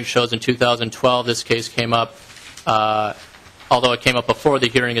Administrative Hearings shows in 2012 this case came up, although it came up before the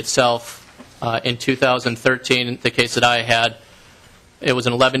hearing itself. In 2013, the case that I had, it was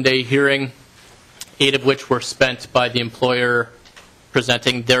an 11-day hearing, 8 of which were spent by the employer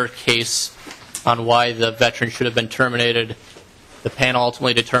presenting their case on why the veteran should have been terminated. The panel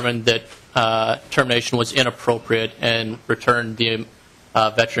ultimately determined that termination was inappropriate and returned the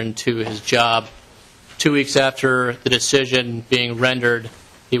veteran to his job. 2 weeks after the decision being rendered,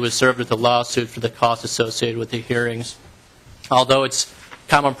 he was served with a lawsuit for the costs associated with the hearings. Although it's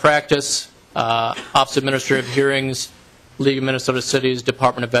common practice, Office of Administrative Hearings, League of Minnesota Cities,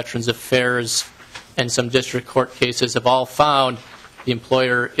 Department of Veterans Affairs, and some district court cases have all found the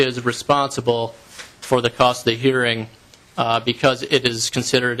employer is responsible for the cost of the hearing because it is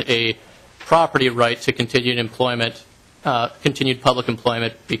considered a property right to continued employment, continued public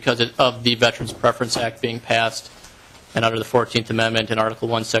employment because of the Veterans Preference Act being passed, and under the 14th Amendment in Article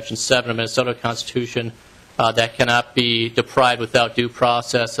 1, Section 7 of the Minnesota Constitution, that cannot be deprived without due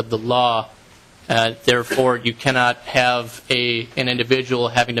process of the law. Therefore, you cannot have an individual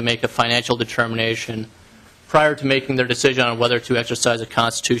having to make a financial determination prior to making their decision on whether to exercise a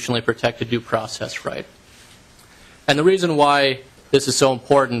constitutionally protected due process right. And the reason why this is so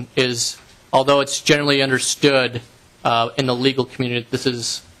important is, although it's generally understood in the legal community this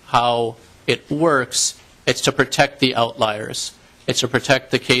is how it works, it's to protect the outliers. It's to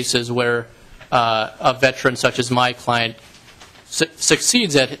protect the cases where a veteran such as my client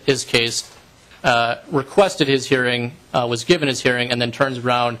succeeds at his case, requested his hearing, was given his hearing, and then turns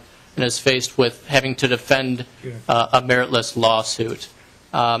around and is faced with having to defend a meritless lawsuit.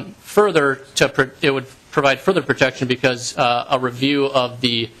 Further, it would provide further protection because a review of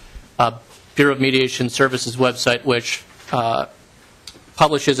the Bureau of Mediation Services website, which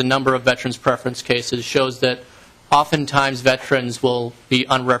publishes a number of veterans preference cases, shows that oftentimes veterans will be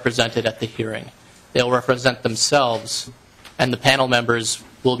unrepresented at the hearing. They'll represent themselves, and the panel members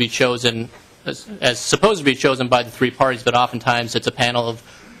will be chosen as supposed to be chosen by the 3 parties, but oftentimes it's a panel of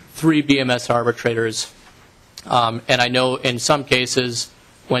 3 BMS arbitrators. And I know in some cases,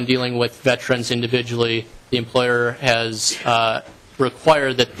 when dealing with veterans individually, the employer has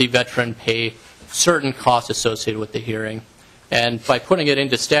required that the veteran pay certain costs associated with the hearing. And by putting it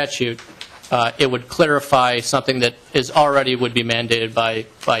into statute, it would clarify something that is already would be mandated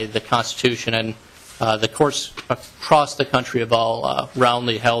by the Constitution. And the courts across the country have all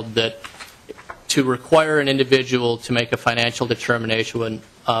roundly held that to require an individual to make a financial determination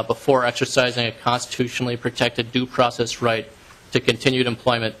before exercising a constitutionally protected due process right to continued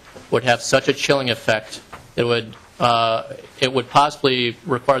employment would have such a chilling effect. It would possibly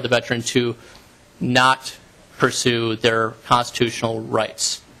require the veteran to not pursue their constitutional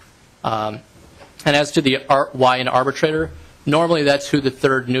rights. And as to the why an arbitrator, normally that's who the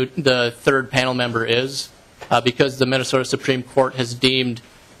third panel member is, because the Minnesota Supreme Court has deemed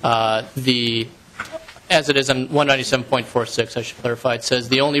as it is in 197.46, I should clarify, it says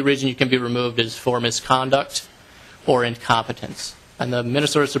the only reason you can be removed is for misconduct or incompetence. And the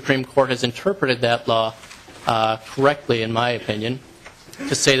Minnesota Supreme Court has interpreted that law correctly, in my opinion,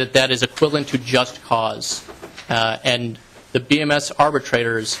 to say that that is equivalent to just cause. And the BMS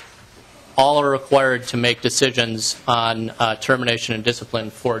arbitrators all are required to make decisions on termination and discipline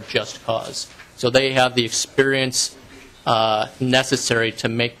for just cause. So they have the experience necessary to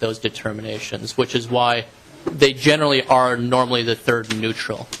make those determinations, which is why they generally are normally the third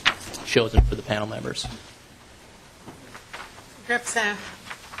neutral chosen for the panel members.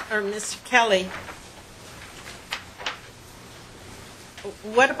 Mr. Kelly,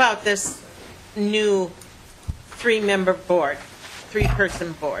 what about this new three-member board,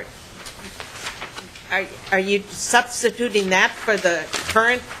 three-person board? Are you substituting that for the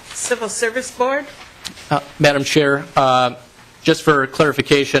current civil service board? Madam Chair, just for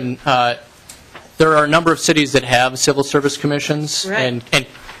clarification, there are a number of cities that have civil service commissions, right,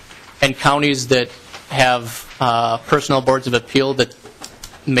 and counties that have personnel boards of appeal that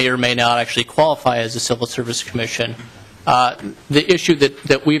may or may not actually qualify as a civil service commission. The issue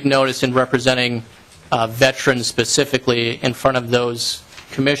that we've noticed in representing veterans specifically in front of those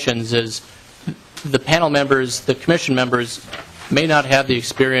commissions is the panel members, the commission members, may not have the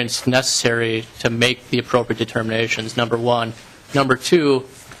experience necessary to make the appropriate determinations, number one. Number two,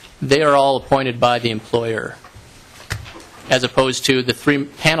 they are all appointed by the employer, as opposed to the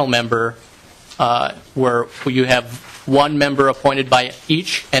three-panel member where you have one member appointed by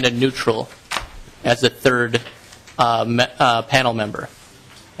each and a neutral as the third panel member.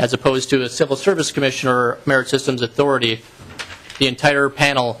 As opposed to a civil service commission or merit systems authority, the entire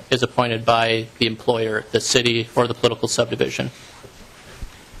panel is appointed by the employer, the city, or the political subdivision.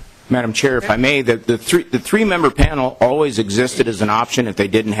 Madam Chair, if I may, the three-member panel always existed as an option if they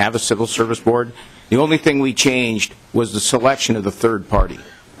didn't have a civil service board. The only thing we changed was the selection of the third party.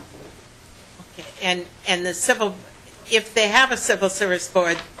 Okay. And the civil, if they have a civil service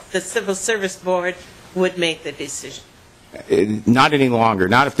board, the civil service board would make the decision. Not any longer.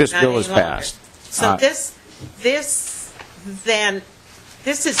 Not if this bill is passed. So this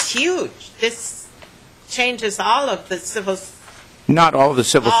is huge. This changes all of the civil. Not all of the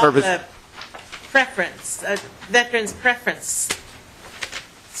civil service. The preference, veterans' preference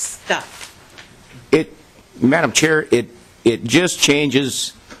stuff. Madam Chair, it just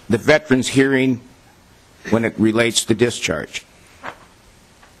changes the veterans' hearing when it relates to discharge.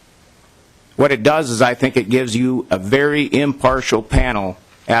 What it does is I think it gives you a very impartial panel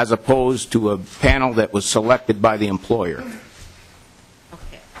as opposed to a panel that was selected by the employer.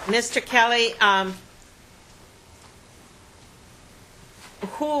 Okay. Mr. Kelly,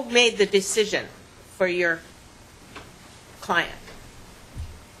 who made the decision for your client?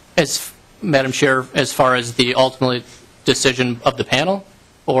 Madam Chair, as far as the ultimate decision of the panel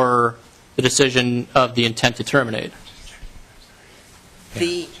or the decision of the intent to terminate?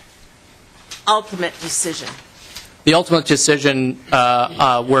 The ultimate decision. The ultimate decision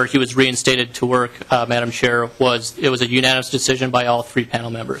where he was reinstated to work, Madam Chair, was a unanimous decision by all three panel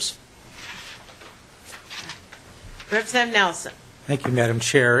members. Representative Nelson. Thank you, Madam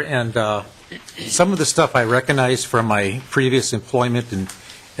Chair. And some of the stuff I recognize from my previous employment and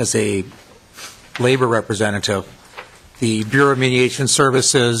as a labor representative, the Bureau of Mediation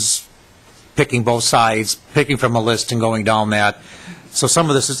Services, picking both sides, picking from a list and going down that. So some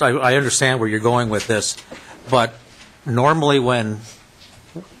of this is, I understand where you're going with this, but normally when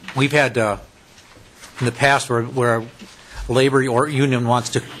we've had in the past where a labor or union wants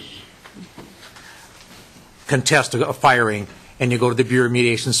to contest a firing and you go to the Bureau of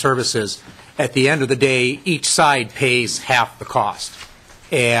Mediation Services, at the end of the day, each side pays half the cost.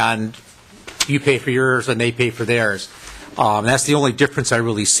 And you pay for yours and they pay for theirs. That's the only difference I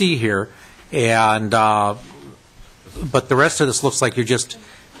really see here. And but the rest of this looks like you're just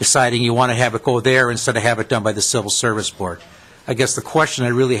deciding you want to have it go there instead of have it done by the Civil Service Board. I guess the question I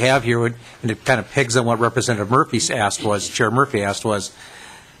really have here, and it kind of pegs on what Representative Murphy asked was, Chair Murphy asked was,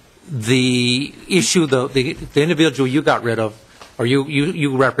 the issue, the individual you got rid of, or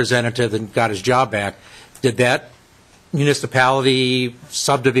you representative and got his job back, did that municipality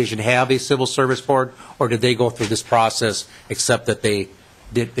subdivision have a Civil Service Board, or did they go through this process except that they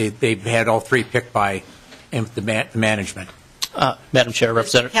had all three picked by the management? Madam Chair,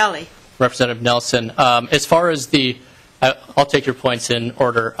 Representative Nelson, as far as I'll take your points in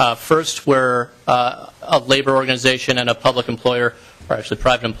order. First, where a labor organization and a public employer, or actually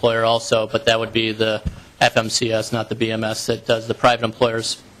private employer also, but that would be the FMCS, not the BMS, that does the private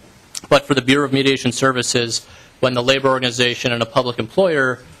employers. But for the Bureau of Mediation Services, when the labor organization and a public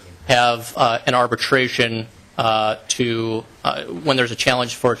employer have an arbitration when there's a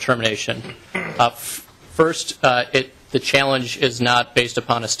challenge for termination. First, the challenge is not based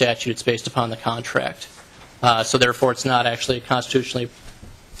upon a statute, it's based upon the contract. So therefore, it's not actually a constitutionally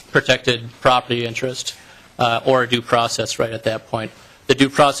protected property interest or a due process right at that point. the due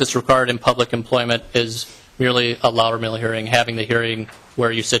process required in public employment is merely a Loudermill hearing, having the hearing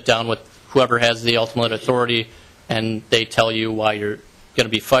where you sit down with whoever has the ultimate authority and they tell you why you're going to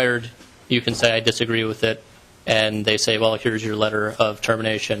be fired. You can say, I disagree with it, and they say, well, here's your letter of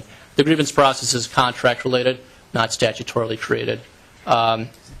termination. The grievance process is contract-related, not statutorily created.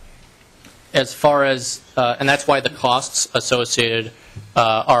 As far as, and that's why the costs associated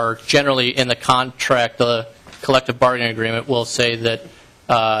are generally in the contract. The collective bargaining agreement will say that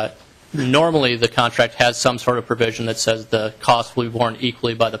normally the contract has some sort of provision that says the cost will be borne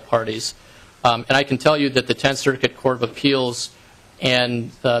equally by the parties. And I can tell you that the 10th Circuit Court of Appeals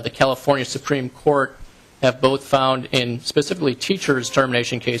and the California Supreme Court have both found in specifically teachers'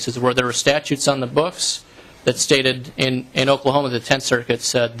 termination cases where there were statutes on the books that stated in Oklahoma, the 10th Circuit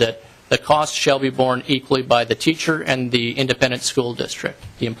said that the cost shall be borne equally by the teacher and the independent school district,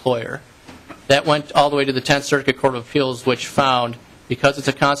 the employer. That went all the way to the 10th Circuit Court of Appeals, which found, because it's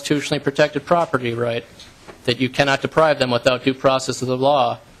a constitutionally protected property right, that you cannot deprive them without due process of the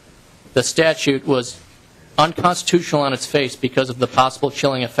law. The statute was unconstitutional on its face because of the possible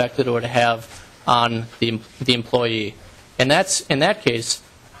chilling effect that it would have on the employee. And in that case,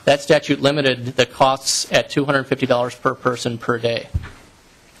 that statute limited the costs at $250 per person per day.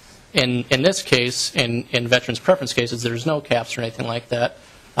 In this case, in veterans' preference cases, there's no caps or anything like that.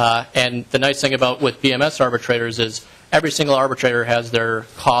 And the nice thing about with BMS arbitrators is every single arbitrator has their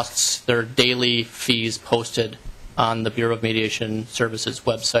costs, their daily fees posted on the Bureau of Mediation Services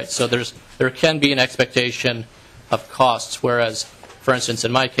website. So there can be an expectation of costs, whereas, for instance,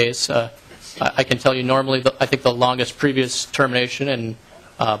 in my case, I can tell you normally, I think the longest previous termination in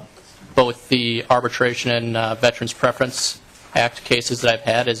both the arbitration and Veterans Preference Act cases that I've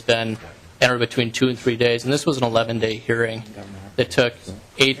had has been anywhere between 2 and 3 days, and this was an 11-day hearing that took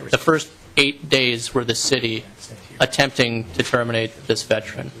the first 8 days were the city attempting to terminate this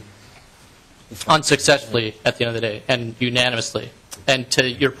veteran unsuccessfully at the end of the day and unanimously. And to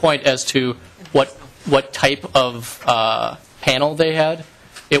your point as to what type of panel they had,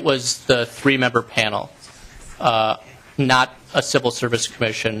 it was the 3-member panel, not a Civil Service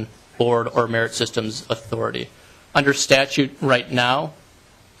Commission, board, or Merit Systems Authority. Under statute right now,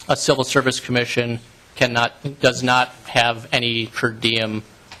 a Civil Service Commission does not have any per diem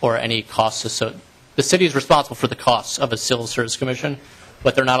or any costs associated. The city is responsible for the costs of a Civil Service Commission,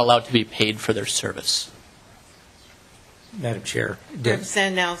 but they're not allowed to be paid for their service. Madam Chair.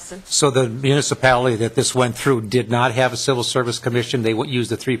 Representative Nelson. So the municipality that this went through did not have a Civil Service Commission. They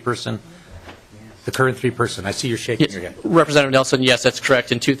used the 3-person, the current 3-person. I see you're shaking your head. Representative Nelson, yes, that's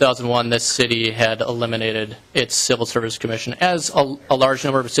correct. In 2001, this city had eliminated its Civil Service Commission, as a large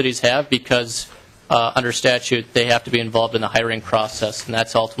number of cities have, because under statute they have to be involved in the hiring process, and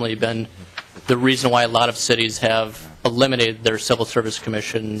that's ultimately been the reason why a lot of cities have eliminated their Civil Service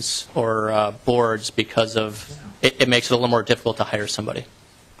Commissions or boards, because of it makes it a little more difficult to hire somebody.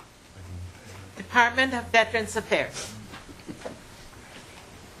 Department of Veterans Affairs.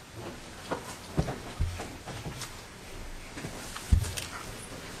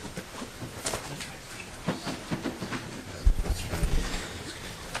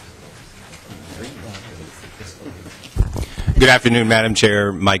 Good afternoon, Madam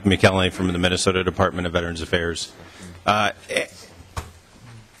Chair. Mike McKelney from the Minnesota Department of Veterans Affairs.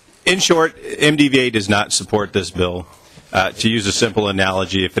 In short, MDVA does not support this bill. To use a simple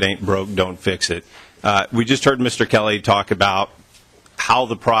analogy, if it ain't broke, don't fix it. We just heard Mr. Kelly talk about how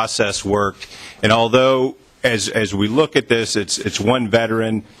the process worked, and although as we look at this, it's one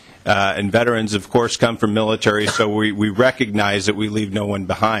veteran, and veterans, of course, come from military, so we recognize that we leave no one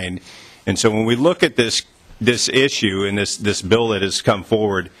behind. And so when we look at this issue and this bill that has come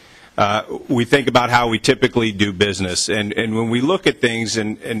forward, we think about how we typically do business. And when we look at things,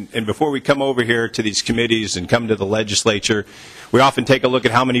 and before we come over here to these committees and come to the legislature, we often take a look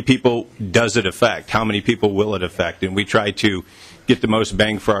at how many people does it affect, how many people will it affect, and we try to get the most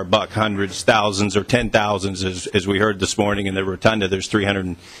bang for our buck, hundreds, thousands, or 10,000s, as we heard this morning in the rotunda. There's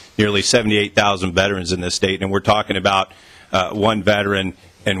nearly 78,000 veterans in this state, and we're talking about one veteran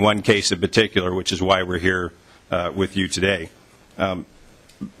and one case in particular, which is why we're here with you today.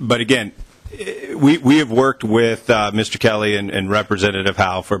 But again, we have worked with Mr. Kelly and Representative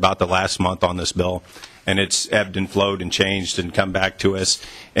Howe for about the last month on this bill, and it's ebbed and flowed and changed and come back to us.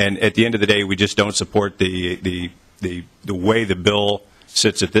 And at the end of the day, we just don't support the way the bill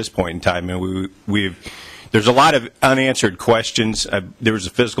sits at this point in time. And there's a lot of unanswered questions. There was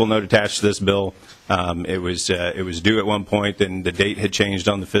a fiscal note attached to this bill. It was due at one point, and the date had changed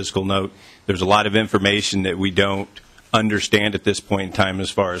on the fiscal note. There's a lot of information that we don't understand at this point in time as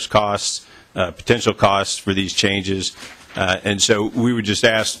far as costs, potential costs for these changes. And so we would just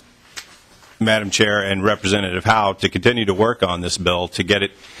ask Madam Chair and Representative Howe to continue to work on this bill to get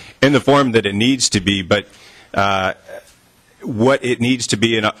it in the form that it needs to be, but what it needs to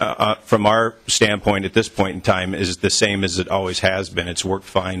be from our standpoint at this point in time is the same as it always has been. It's worked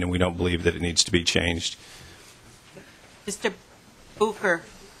fine, and we don't believe that it needs to be changed. Mr. Bucher.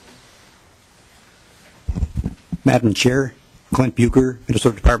 Madam Chair, Clint Bucher,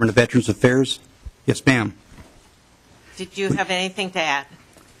 Minnesota Department of Veterans Affairs. Yes, ma'am. Did you have anything to add?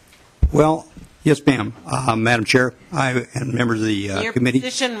 Well, yes, ma'am. Madam Chair, I and members of the committee. Your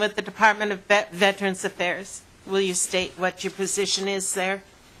position with the Department of Veterans Affairs. Will you state what your position is there?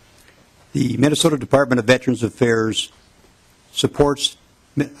 The Minnesota Department of Veterans Affairs supports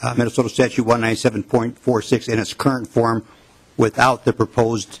Minnesota Statute 197.46 in its current form without the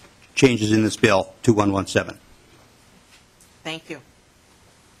proposed changes in this bill, 2117. Thank you.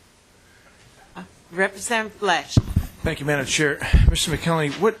 Representative Lesh. Thank you, Madam Chair. Mr.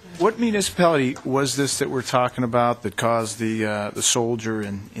 McKelney, what municipality was this that we're talking about that caused the soldier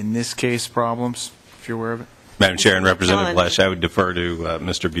in this case problems, if you're aware of it? Madam Chair and Representative Lesh, I would defer to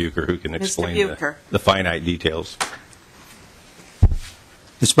Mr. Bucher, who can explain the finite details.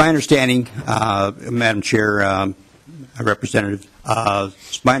 It's my understanding, Madam Chair, Representative,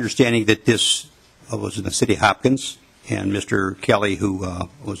 it's my understanding that this was in the city of Hopkins, and Mr. Kelly, who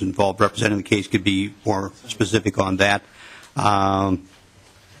was involved representing the case, could be more specific on that.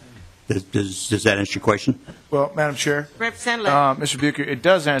 Does that answer your question? Well, Madam Chair, Representative Mr. Bucher, it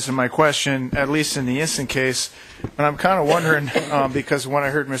does answer my question, at least in the instant case. And I'm kind of wondering, because when I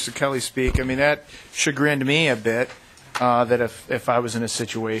heard Mr. Kelly speak, I mean, that chagrined me a bit, that if I was in a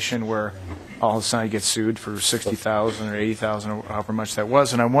situation where all of a sudden I get sued for $60,000 or $80,000 or however much that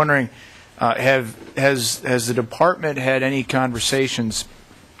was, and I'm wondering, has the department had any conversations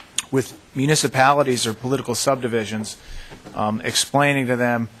with municipalities or political subdivisions explaining to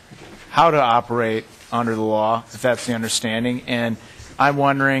them how to operate under the law, if that's the understanding? And I'm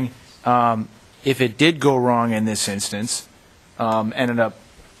wondering if it did go wrong in this instance, ended up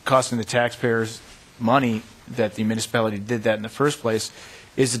costing the taxpayers money that the municipality did that in the first place,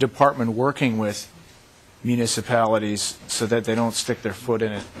 is the department working with municipalities so that they don't stick their foot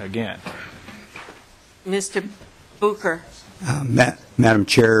in it again? Mr. Bucher. Madam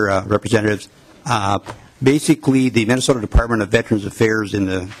Chair, Representatives, basically the Minnesota Department of Veterans Affairs in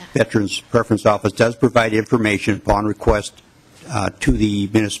the Veterans Preference Office does provide information upon request to the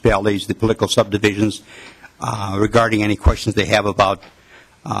municipalities, the political subdivisions, regarding any questions they have about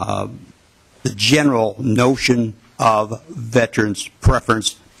the general notion of veterans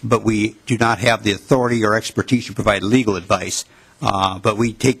preference, but we do not have the authority or expertise to provide legal advice. But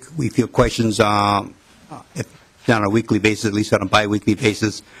we field questions on a weekly basis, at least on a biweekly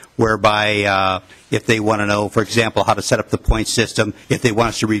basis, whereby if they want to know, for example, how to set up the point system, if they want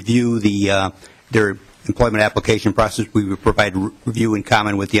us to review their employment application process, we would provide review in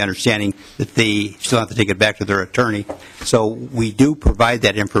common with the understanding that they still have to take it back to their attorney. So we do provide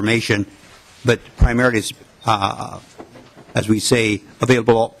that information, but primarily it's, as we say,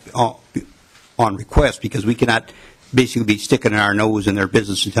 available on request, because we cannot basically be sticking our nose in their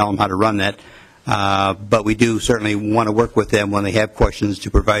business and tell them how to run that. But we do certainly want to work with them when they have questions to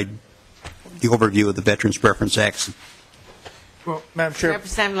provide the overview of the Veterans Preference Acts. Well, Madam Chair,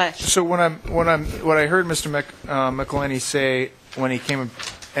 Representative Lesh. so what I heard Mr. McElhenney say when he came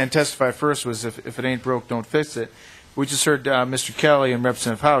and testified first was, if it ain't broke, don't fix it. We just heard Mr. Kelly and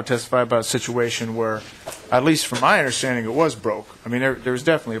Representative Howe testify about a situation where, at least from my understanding, it was broke. I mean, there was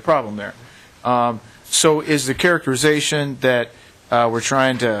definitely a problem there. So is the characterization that we're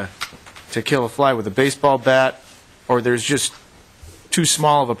trying to kill a fly with a baseball bat, or there's just too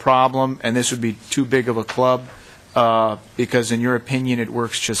small of a problem and this would be too big of a club because in your opinion it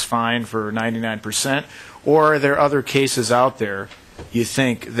works just fine for 99%? Or are there other cases out there you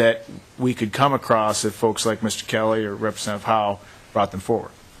think that we could come across if folks like Mr. Kelly or Representative Howe brought them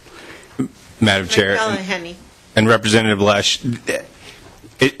forward? Madam Chair and Representative Lesh,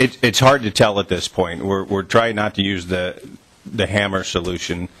 it's hard to tell at this point. We're trying not to use the hammer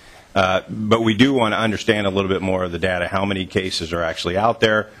solution. But we do want to understand a little bit more of the data. How many cases are actually out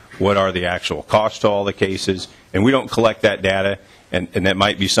there? What are the actual costs to all the cases? And we don't collect that data, and that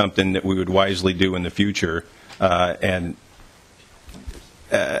might be something that we would wisely do in the future.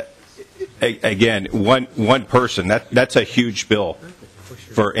 Again, one person, that's a huge bill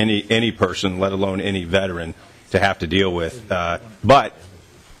for any person, let alone any veteran, to have to deal with. But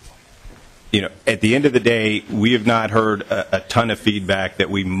you know, at the end of the day, we have not heard a ton of feedback that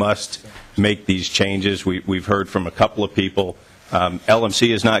we must make these changes. We've heard from a couple of people.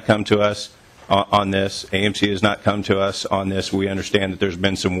 LMC has not come to us. on this. AMC has not come to us on this. We understand that there's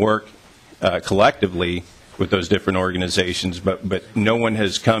been some work collectively with those different organizations, but no one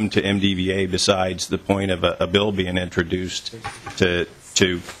has come to MDVA besides the point of a bill being introduced to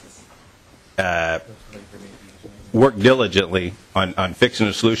work diligently on fixing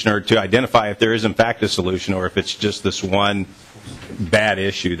a solution, or to identify if there is in fact a solution, or if it's just this one bad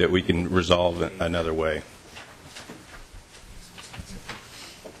issue that we can resolve another way.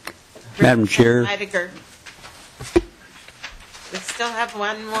 Madam Chair. Heidegger. We still have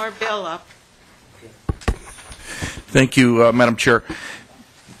one more bill up. Thank you, Madam Chair.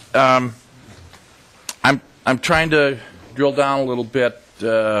 I'm trying to drill down a little bit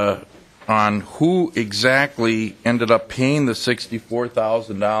on who exactly ended up paying the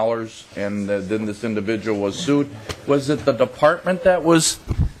 $64,000, and then this individual was sued. Was it the department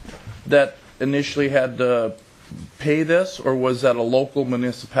that initially had to pay this, or was that a local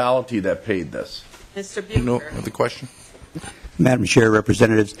municipality that paid this? Mr. Bucher. You know the question? Madam Chair,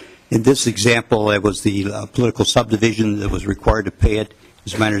 Representatives, in this example, it was the political subdivision that was required to pay it.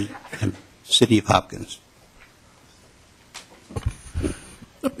 As a matter of the City of Hopkins.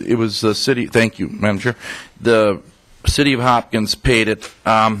 It was the city. Thank you, Madam Chair. The City of Hopkins paid it,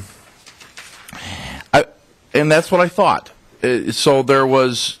 and that's what I thought. So there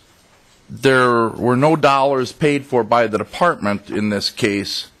were no dollars paid for by the department in this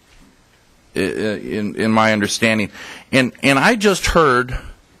case, in my understanding. And I just heard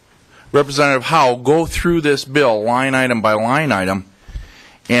Representative Howe go through this bill line item by line item,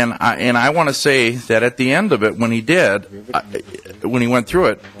 and I want to say that at the end of it, when he went through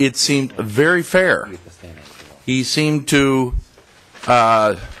it, it seemed very fair. He seemed to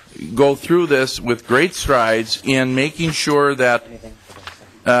go through this with great strides in making sure that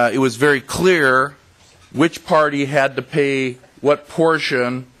it was very clear which party had to pay what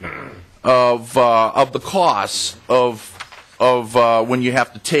portion of the costs of when you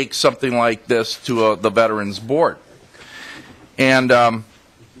have to take something like this to the Veterans Board. And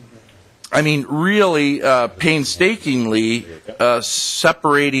I mean, really painstakingly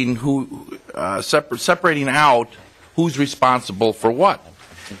separating out who's responsible for what.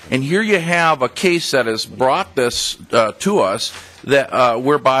 And here you have a case that has brought this to us, that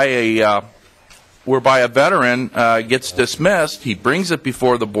whereby a veteran gets dismissed. He brings it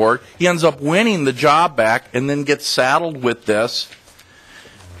before the board. He ends up winning the job back, and then gets saddled with this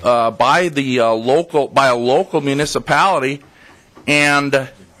by a local municipality. And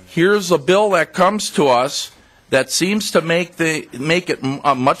here's a bill that comes to us that seems to make it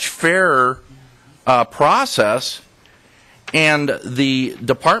a much fairer process, and the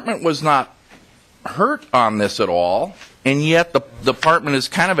department was not hurt on this at all, and yet the department is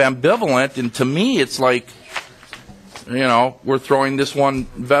kind of ambivalent. And to me, it's like, we're throwing this one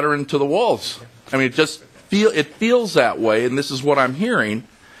veteran to the wolves. I mean, it feels that way, and this is what I'm hearing,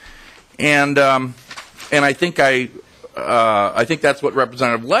 and I think that's what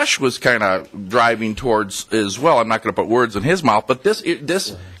Representative Lesh was kind of driving towards as well. I'm not going to put words in his mouth, but this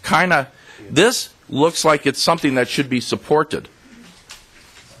looks like it's something that should be supported.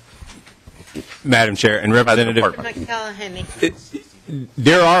 Madam Chair and Representative,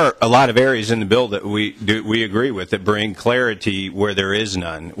 there are a lot of areas in the bill that we agree with, that bring clarity where there is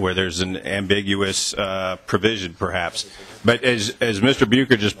none, where there's an ambiguous provision, perhaps. But as Mr.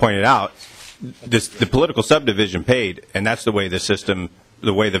 Bucher just pointed out, the political subdivision paid, and that's the way the system,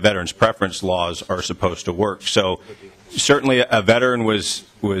 the way the veterans' preference laws are supposed to work. So certainly a veteran was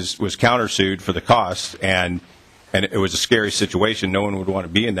countersued for the cost, and it was a scary situation. No one would want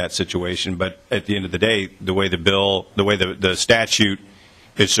to be in that situation. But at the end of the day, the way the statute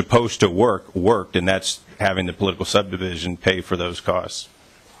is supposed to worked, and that's having the political subdivision pay for those costs.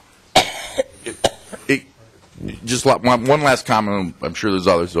 Just one last comment. I'm sure there's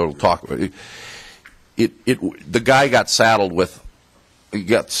others that will talk about it. The guy got saddled with, he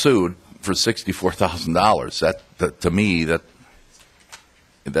got sued for $64,000. That to me,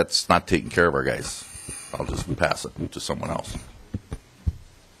 that's not taking care of our guys. I'll just pass it to someone else.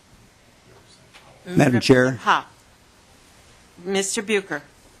 Madam Chair. Mr. Bucher.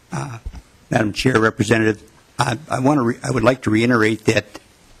 Madam Chair, Representative, I would like to reiterate that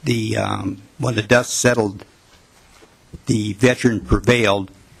when the dust settled, the veteran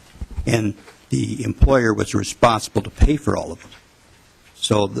prevailed, and the employer was responsible to pay for all of it.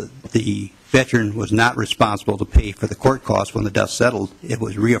 So the veteran was not responsible to pay for the court costs when the dust settled. It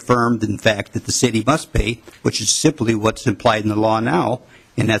was reaffirmed, in fact, that the city must pay, which is simply what's implied in the law now,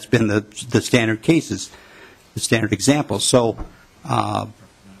 and that's been the standard cases, the standard examples. So I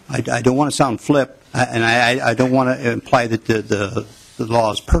don't want to sound flip, and I don't want to imply that the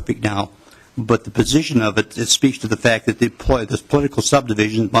law is perfect now, but the position of it speaks to the fact that this political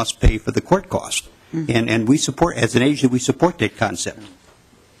subdivision must pay for the court cost. And we support, as an agency, we support that concept.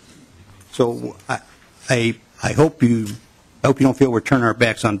 So I hope you don't feel we're turning our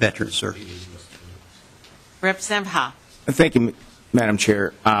backs on veterans, sir. Representative Howe. Thank you, Madam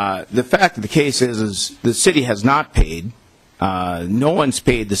Chair. The fact of the case is the city has not paid. No one's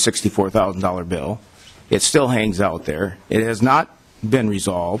paid the $64,000 bill. It still hangs out there. It has not been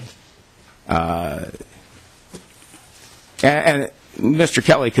resolved. And Mr.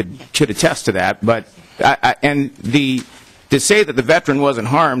 Kelly could attest to that. But to say that the veteran wasn't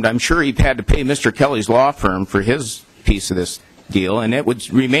harmed, I'm sure he had to pay Mr. Kelly's law firm for his piece of this deal, and it would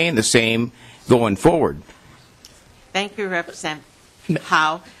remain the same going forward. Thank you, Representative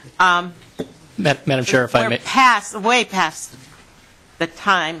Howe. Madam Chair, if I may. We're way past the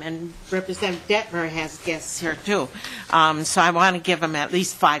time, and Representative Dettmer has guests here too. So I want to give him at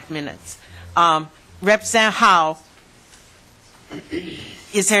least 5 minutes. Representative Howe,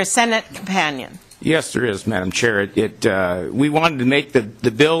 is there a Senate companion? Yes, there is, Madam Chair. We wanted to make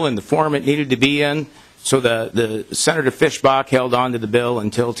the bill in the form it needed to be in, so the Senator Fischbach held on to the bill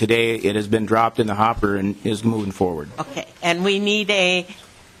until today. It has been dropped in the hopper and is moving forward. Okay, and we need a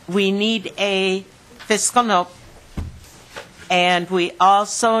fiscal note, and we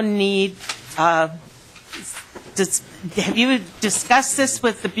also need. Have you discussed this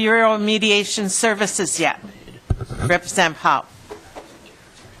with the Bureau of Mediation Services yet, Representative Howe?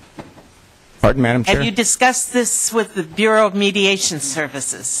 Pardon, Madam Chair? Have you discussed this with the Bureau of Mediation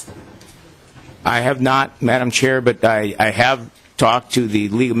Services? I have not, Madam Chair, but I have talked to the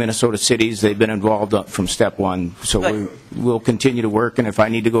League of Minnesota Cities. They've been involved from step one. So we'll continue to work, and if I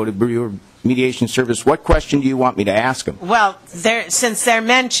need to go to Bureau of Mediation Service, what question do you want me to ask them? Well, since they're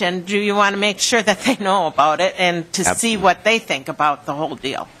mentioned, do you want to make sure that they know about it and to see what they think about the whole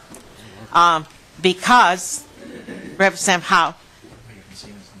deal? Because, Representative Howe,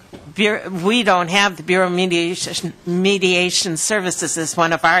 we don't have the Bureau of Mediation Services as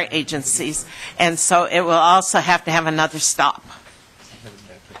one of our agencies, and so it will also have to have another stop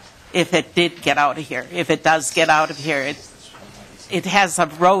if it did get out of here. If it does get out of here, it has a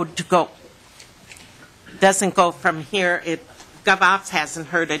road to go. It doesn't go from here. GovOps hasn't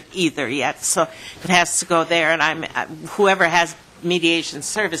heard it either yet, so it has to go there, and whoever has mediation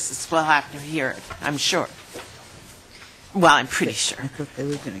services will have to hear it, I'm sure. Well, I'm pretty sure. I thought they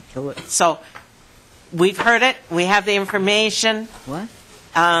were going to kill it. So we've heard it. We have the information. What?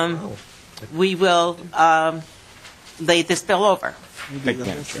 We will lay this bill over. Thank you.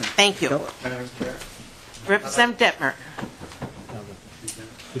 Thank you. Representative Dettmer.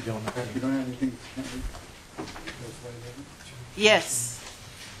 Yes.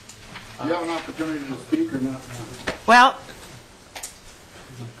 Do you have an opportunity to speak or not? Well,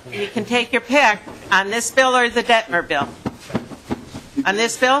 you can take your pick on this bill or the Dettmer bill. On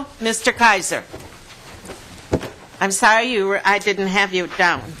this bill, Mr. Kaiser. I'm sorry I didn't have you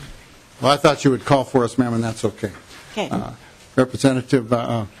down. Well, I thought you would call for us, ma'am, and that's okay. Okay. Representative,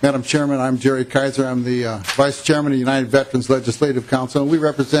 Madam Chairman, I'm Jerry Kaiser. I'm the Vice Chairman of the United Veterans Legislative Council. We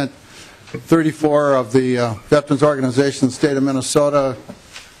represent 34 of the veterans organizations in the state of Minnesota,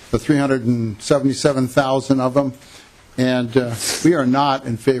 the 377,000 of them, and we are not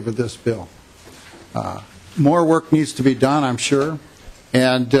in favor of this bill. More work needs to be done, I'm sure,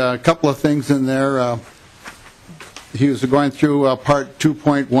 and a couple of things in there. He was going through Part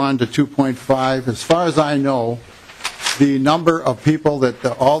 2.1 to 2.5. As far as I know, the number of people that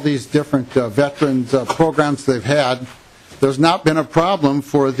all these different veterans programs they've had, there's not been a problem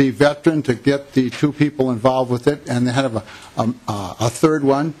for the veteran to get the two people involved with it, and they have a third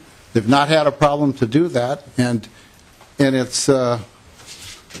one. They've not had a problem to do that, and it's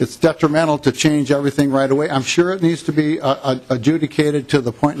detrimental to change everything right away. I'm sure it needs to be adjudicated to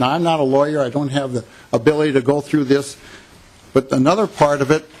the point. Now, I'm not a lawyer. I don't have the ability to go through this. But another part of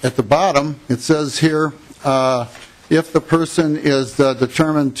it, at the bottom, it says here, if the person is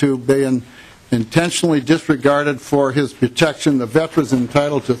determined to be intentionally disregarded for his protection, the veteran is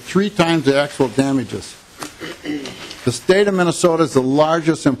entitled to 3 times the actual damages. The state of Minnesota is the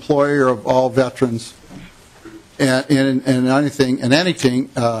largest employer of all veterans in anything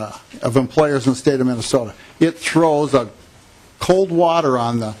of employers in the state of Minnesota. It throws a cold water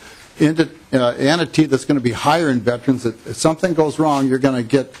on the entity that's going to be hiring veterans. If something goes wrong, you're going to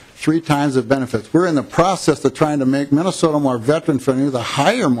get 3 times the benefits. We're in the process of trying to make Minnesota more veteran-friendly, to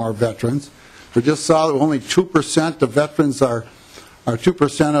hire more veterans. We just saw that only 2% of veterans are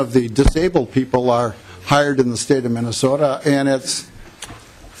 2% of the disabled people are hired in the state of Minnesota, and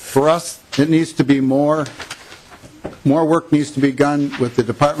for us, it needs to be more more work needs to be done with the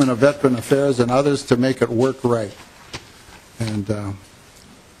Department of Veteran Affairs and others to make it work right. And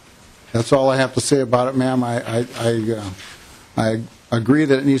that's all I have to say about it, ma'am. I agree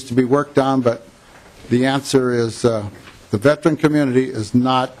that it needs to be worked on, but the answer is the veteran community is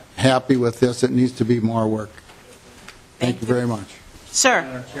not happy with this. It needs to be more work. Thank you very much.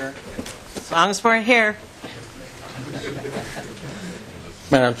 Sir, as long as we're here.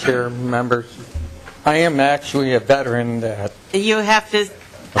 Madam Chair, members, I am actually a veteran that... You have to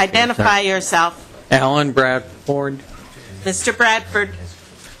identify yourself. Alan Bradford. Mr. Bradford.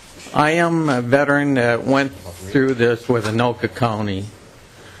 I am a veteran that went through this with Anoka County.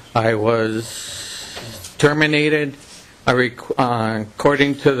 I was terminated.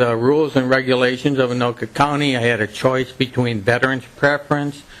 According to the rules and regulations of Anoka County, I had a choice between Veterans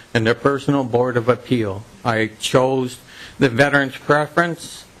Preference and the Personal Board of Appeal. I chose the Veterans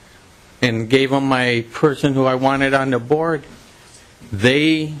Preference and gave them my person who I wanted on the board.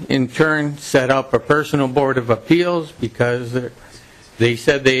 They, in turn, set up a Personal Board of Appeals because they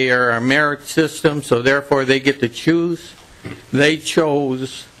said they are a merit system, so therefore they get to choose. They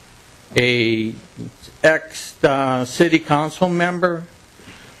chose a ex-city council member,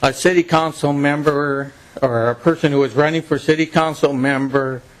 a city council member, or a person who was running for city council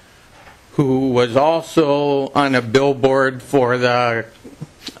member who was also on a billboard for the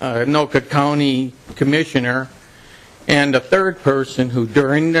Anoka County Commissioner, and a third person who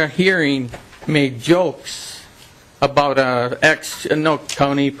during the hearing made jokes about ex-Anoka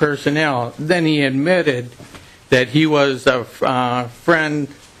County personnel. Then he admitted that he was a friend.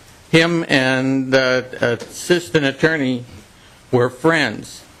 Him and the assistant attorney were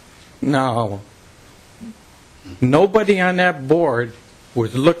friends. Now, nobody on that board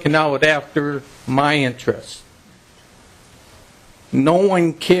was looking out after my interests. No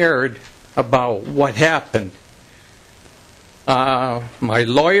one cared about what happened. My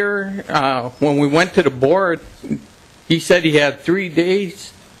lawyer, when we went to the board, he said he had 3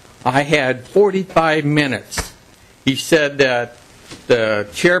 days. I had 45 minutes. He said that the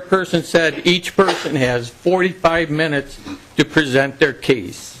chairperson said each person has 45 minutes to present their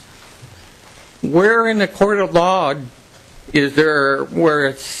case. Where in the court of law is there where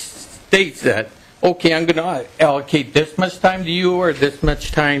it states that, okay, I'm going to allocate this much time to you or this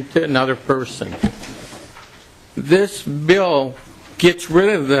much time to another person? This bill gets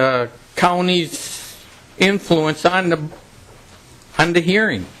rid of the county's influence on the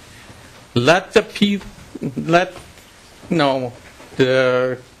hearing. Let the people,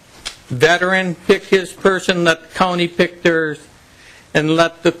 the veteran pick his person, let the county pick theirs, and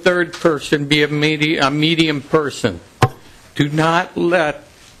let the third person be a medium person. Do not let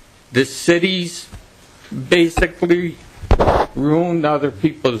the cities basically ruin other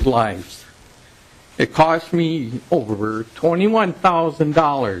people's lives. It cost me over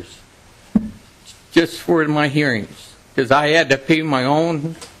 $21,000 just for my hearings because I had to pay my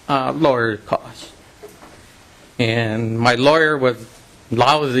own lawyer costs. And my lawyer was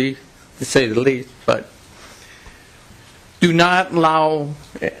lousy, to say the least, but do not allow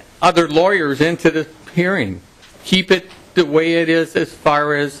other lawyers into the hearing. Keep it the way it is as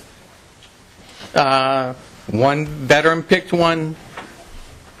far as one veteran picked one,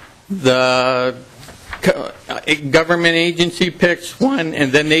 the government agency picks one,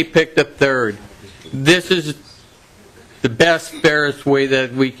 and then they pick the third. This is the best, fairest way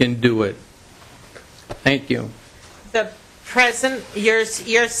that we can do it. Thank you. The present,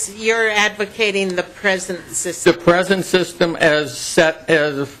 you're advocating the present system. The present system as set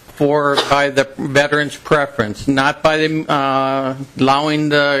as by the veterans' preference, not by the, allowing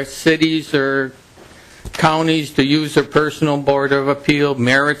the cities or counties to use their personal board of appeal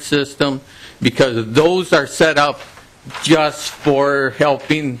merit system, because those are set up just for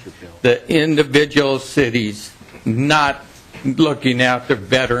helping the individual cities, not looking after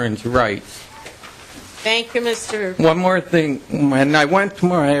veterans' rights. Thank you, Mr. One more thing. When I went to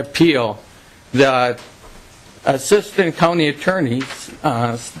my appeal, the assistant county attorney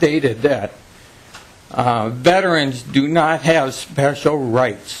stated that veterans do not have special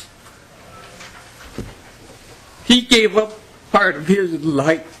rights. He gave up part of his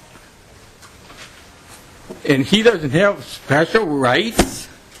life, and he doesn't have special rights?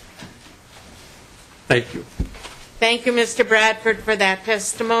 Thank you. Thank you, Mr. Bradford, for that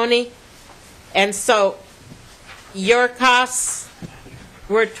testimony. And so your costs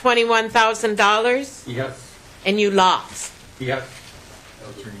were $21,000? Yes. And you lost? Yes.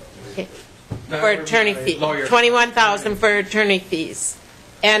 Okay. For attorney fees. $21,000 for attorney fees.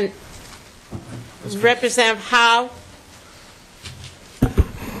 And Representative Howe,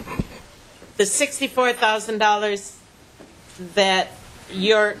 the $64,000 that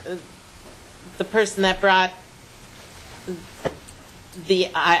you're the person that brought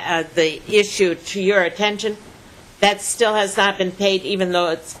the issue to your attention, that still has not been paid, even though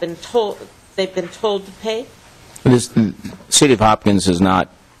it's been told they've been told to pay? The City of Hopkins has not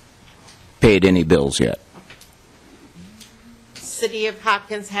paid any bills yet. City of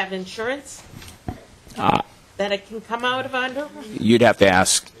Hopkins have insurance that it can come out of under? You'd have to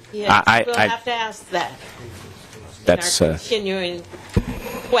ask. Yes, we'll have to ask that. That's in our continuing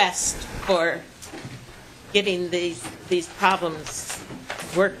quest for getting these problems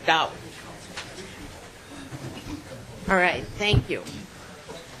worked out. All right, thank you.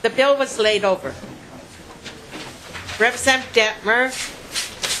 The bill was laid over. Representative Dettmer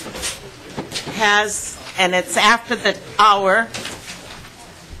has, and it's after the hour,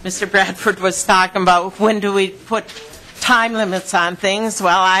 Mr. Bradford was talking about when do we put time limits on things.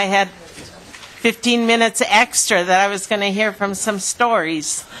 Well, I had 15 minutes extra that I was going to hear from some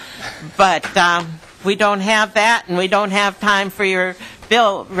stories. But we don't have that, and we don't have time for your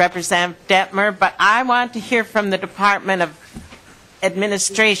bill, Representative Dettmer. But I want to hear from the Department of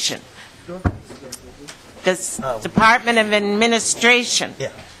Administration. Does Department of Administration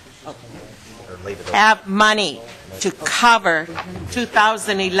have money to cover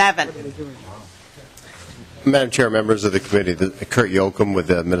 2011? Madam Chair, members of the committee, Kurt Yoakum with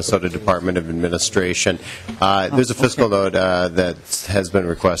the Minnesota Department of Administration. There's a fiscal note that has been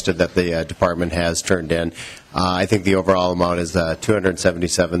requested that the department has turned in. I think the overall amount is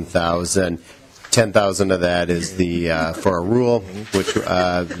 $277,000. $10,000 of that is for a rule, which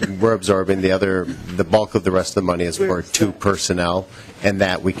we're absorbing. The bulk of the rest of the money is for 2 personnel, and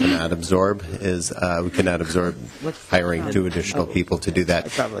that we cannot absorb. We cannot absorb hiring 2 additional people to do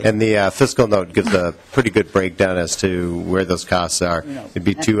that. And the fiscal note gives a pretty good breakdown as to where those costs are. It'd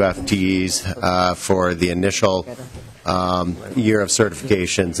be 2 FTEs for the initial year of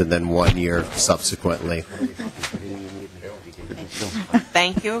certifications, and then 1 year subsequently.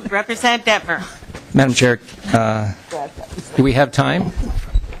 Thank you. Representative Dettmer. Madam Chair, do we have time?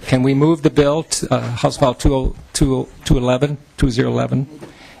 Can we move the bill, House File 2011,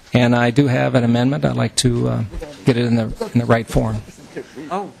 and I do have an amendment. I'd like to get it in the right form.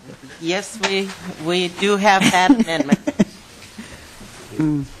 Oh, yes, we do have that amendment.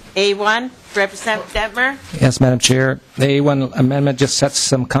 A1, Representative Dettmer. Yes, Madam Chair. The A1 amendment just sets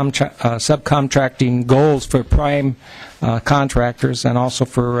some subcontracting goals for prime contractors and also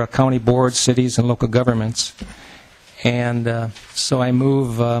for county boards, cities, and local governments. And so I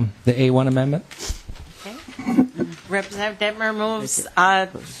move the A1 amendment. Okay. Representative Dettmer moves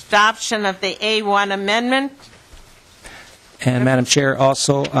adoption of the A1 amendment. And Madam Chair,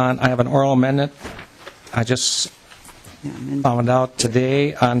 also I have an oral amendment. I just found out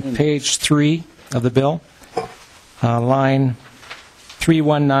today on page 3 of the bill, line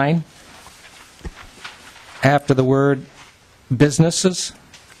 319, after the word businesses,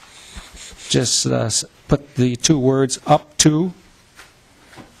 just put the 2 words up to,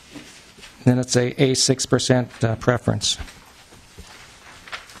 then it's a 6% preference.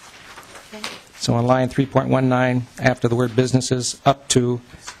 So on line 3.19, after the word businesses, up to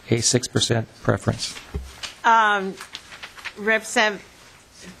a 6% preference. Representative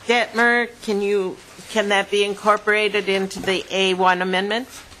Dettmer, can that be incorporated into the A1 amendment?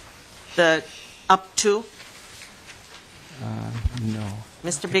 The up to? No.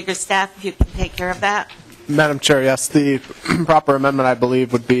 Mr. Biggerstaff, if you can take care of that. Madam Chair, yes, the proper amendment, I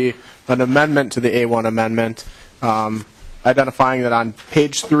believe, would be an amendment to the A1 amendment, identifying that on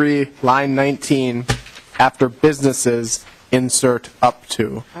page 3, line 19, after businesses, insert up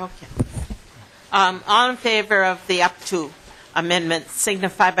to. Okay. All in favor of the up to amendment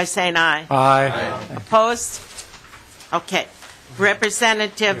signify by saying aye. Aye. Opposed? Okay.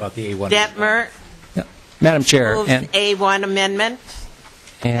 Representative Dettmer Madam Chair. moves A1 amendment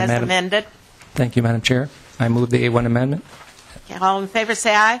as amended. Thank you, Madam Chair. I move the A1 amendment. Okay, all in favor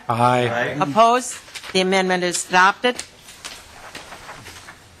say aye. Aye. Opposed? The amendment is adopted.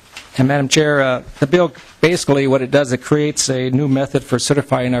 And Madam Chair, the bill basically what it does, it creates a new method for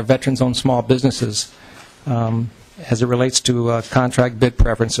certifying our veterans-owned small businesses as it relates to contract bid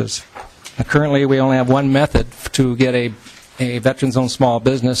preferences. Currently, we only have one method to get a veterans-owned small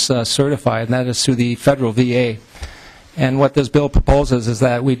business certified, and that is through the federal VA. And what this bill proposes is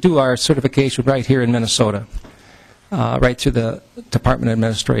that we do our certification right here in Minnesota, right through the Department of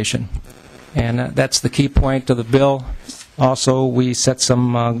Administration. And that's the key point of the bill. Also, we set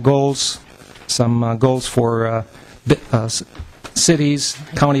some goals for cities,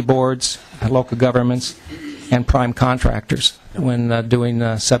 county boards, local governments, and prime contractors when doing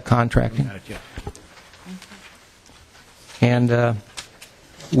subcontracting. And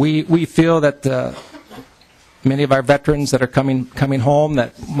we feel that many of our veterans that are coming home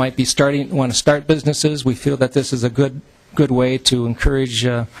that might be want to start businesses, we feel that this is a good way to encourage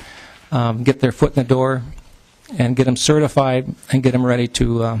get their foot in the door and get them certified and get them ready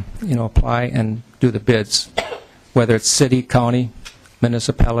to apply and do the bids, whether it's city, county,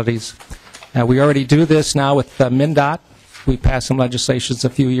 municipalities. We already do this now with MnDOT. We passed some legislations a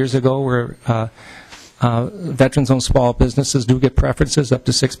few years ago where veterans-owned small businesses do get preferences up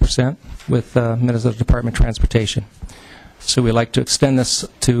to 6% with Minnesota Department of Transportation. So we like to extend this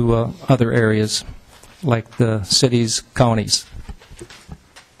to other areas like the cities, counties.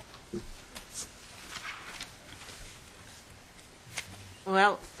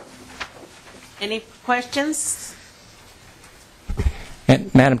 Well, any questions?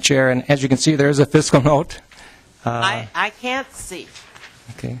 And Madam Chair, and as you can see, there is a fiscal note. I can't see.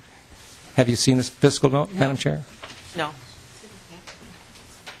 Okay. Have you seen this fiscal note, Madam Chair? No.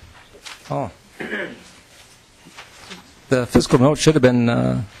 Oh. The fiscal note should have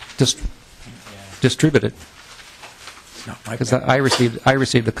been distributed. Because I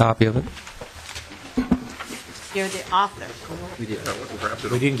received a copy of it. You're the author. We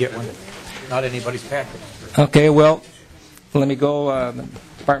didn't get one. Not anybody's packet. Okay, well, let me go.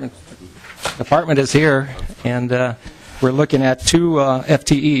 Department is here, and we're looking at 2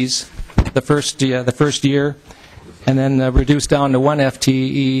 FTEs the first year, and then reduced down to 1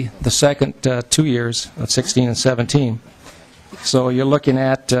 FTE the second 2 years of 16 and 17. So you're looking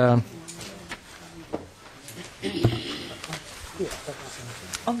at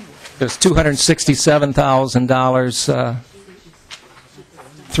there's $267,000,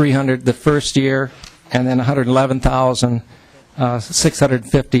 $300 the first year, and then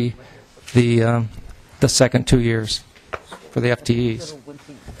 $111,650 the second 2 years for the FTEs.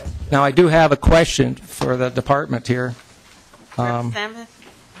 Now, I do have a question for the department here. Madam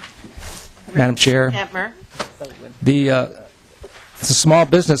Chair, Dettmer. the Small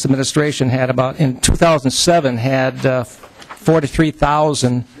Business Administration had in 2007 had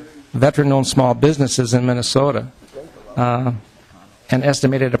 43,000 veteran-owned small businesses in Minnesota, and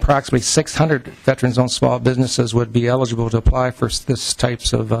estimated approximately 600 veterans-owned small businesses would be eligible to apply for this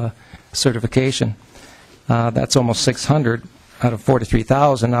types of certification. That's almost 600 out of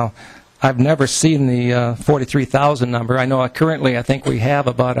 43,000. Now, I've never seen the 43,000 number. I know currently I think we have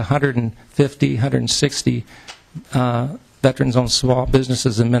about 150, 160 veterans-owned small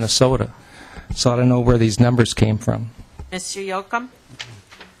businesses in Minnesota. So I don't know where these numbers came from. Mr. Yoakum?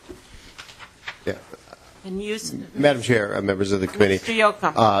 Yeah. And you, Madam Chair, members of the committee. Mr.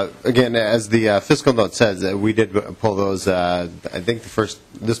 Yoakum. Again, as the fiscal note says, we did pull those. I think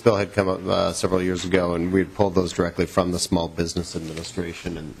this bill had come up several years ago, and we had pulled those directly from the Small Business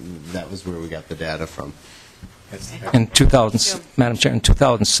Administration, and that was where we got the data from. In 2000, Madam Chair, in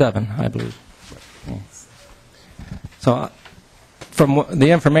 2007, I believe. So, from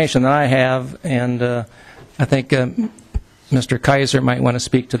the information that I have, and I think Mr. Kaiser might want to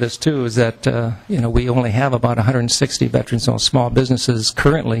speak to this too, is that we only have about 160 veterans-owned small businesses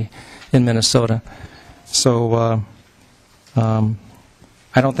currently in Minnesota. So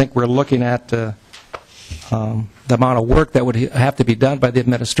I don't think we're looking at the amount of work that would have to be done by the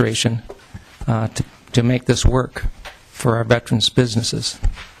administration to make this work for our veterans' businesses.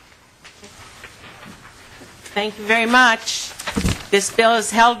 Thank you very much. This bill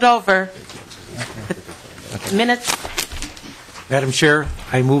is held over. Minutes. Madam Chair,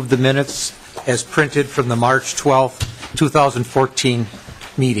 I move the minutes as printed from the March 12th, 2014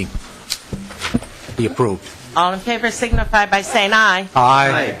 meeting be approved. All in favor signify by saying aye.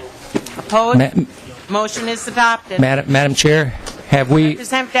 Aye. Opposed? Motion is adopted. Madam Chair, have we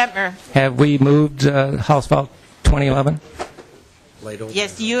Representative Dettmer. Moved House File 2011?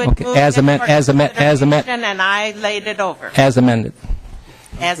 Yes, you had Okay, moved as it amended, for as amended, consideration, and I laid it over. as amended.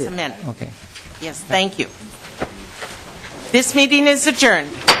 As amended. Okay. Yes, thank you. This meeting is adjourned.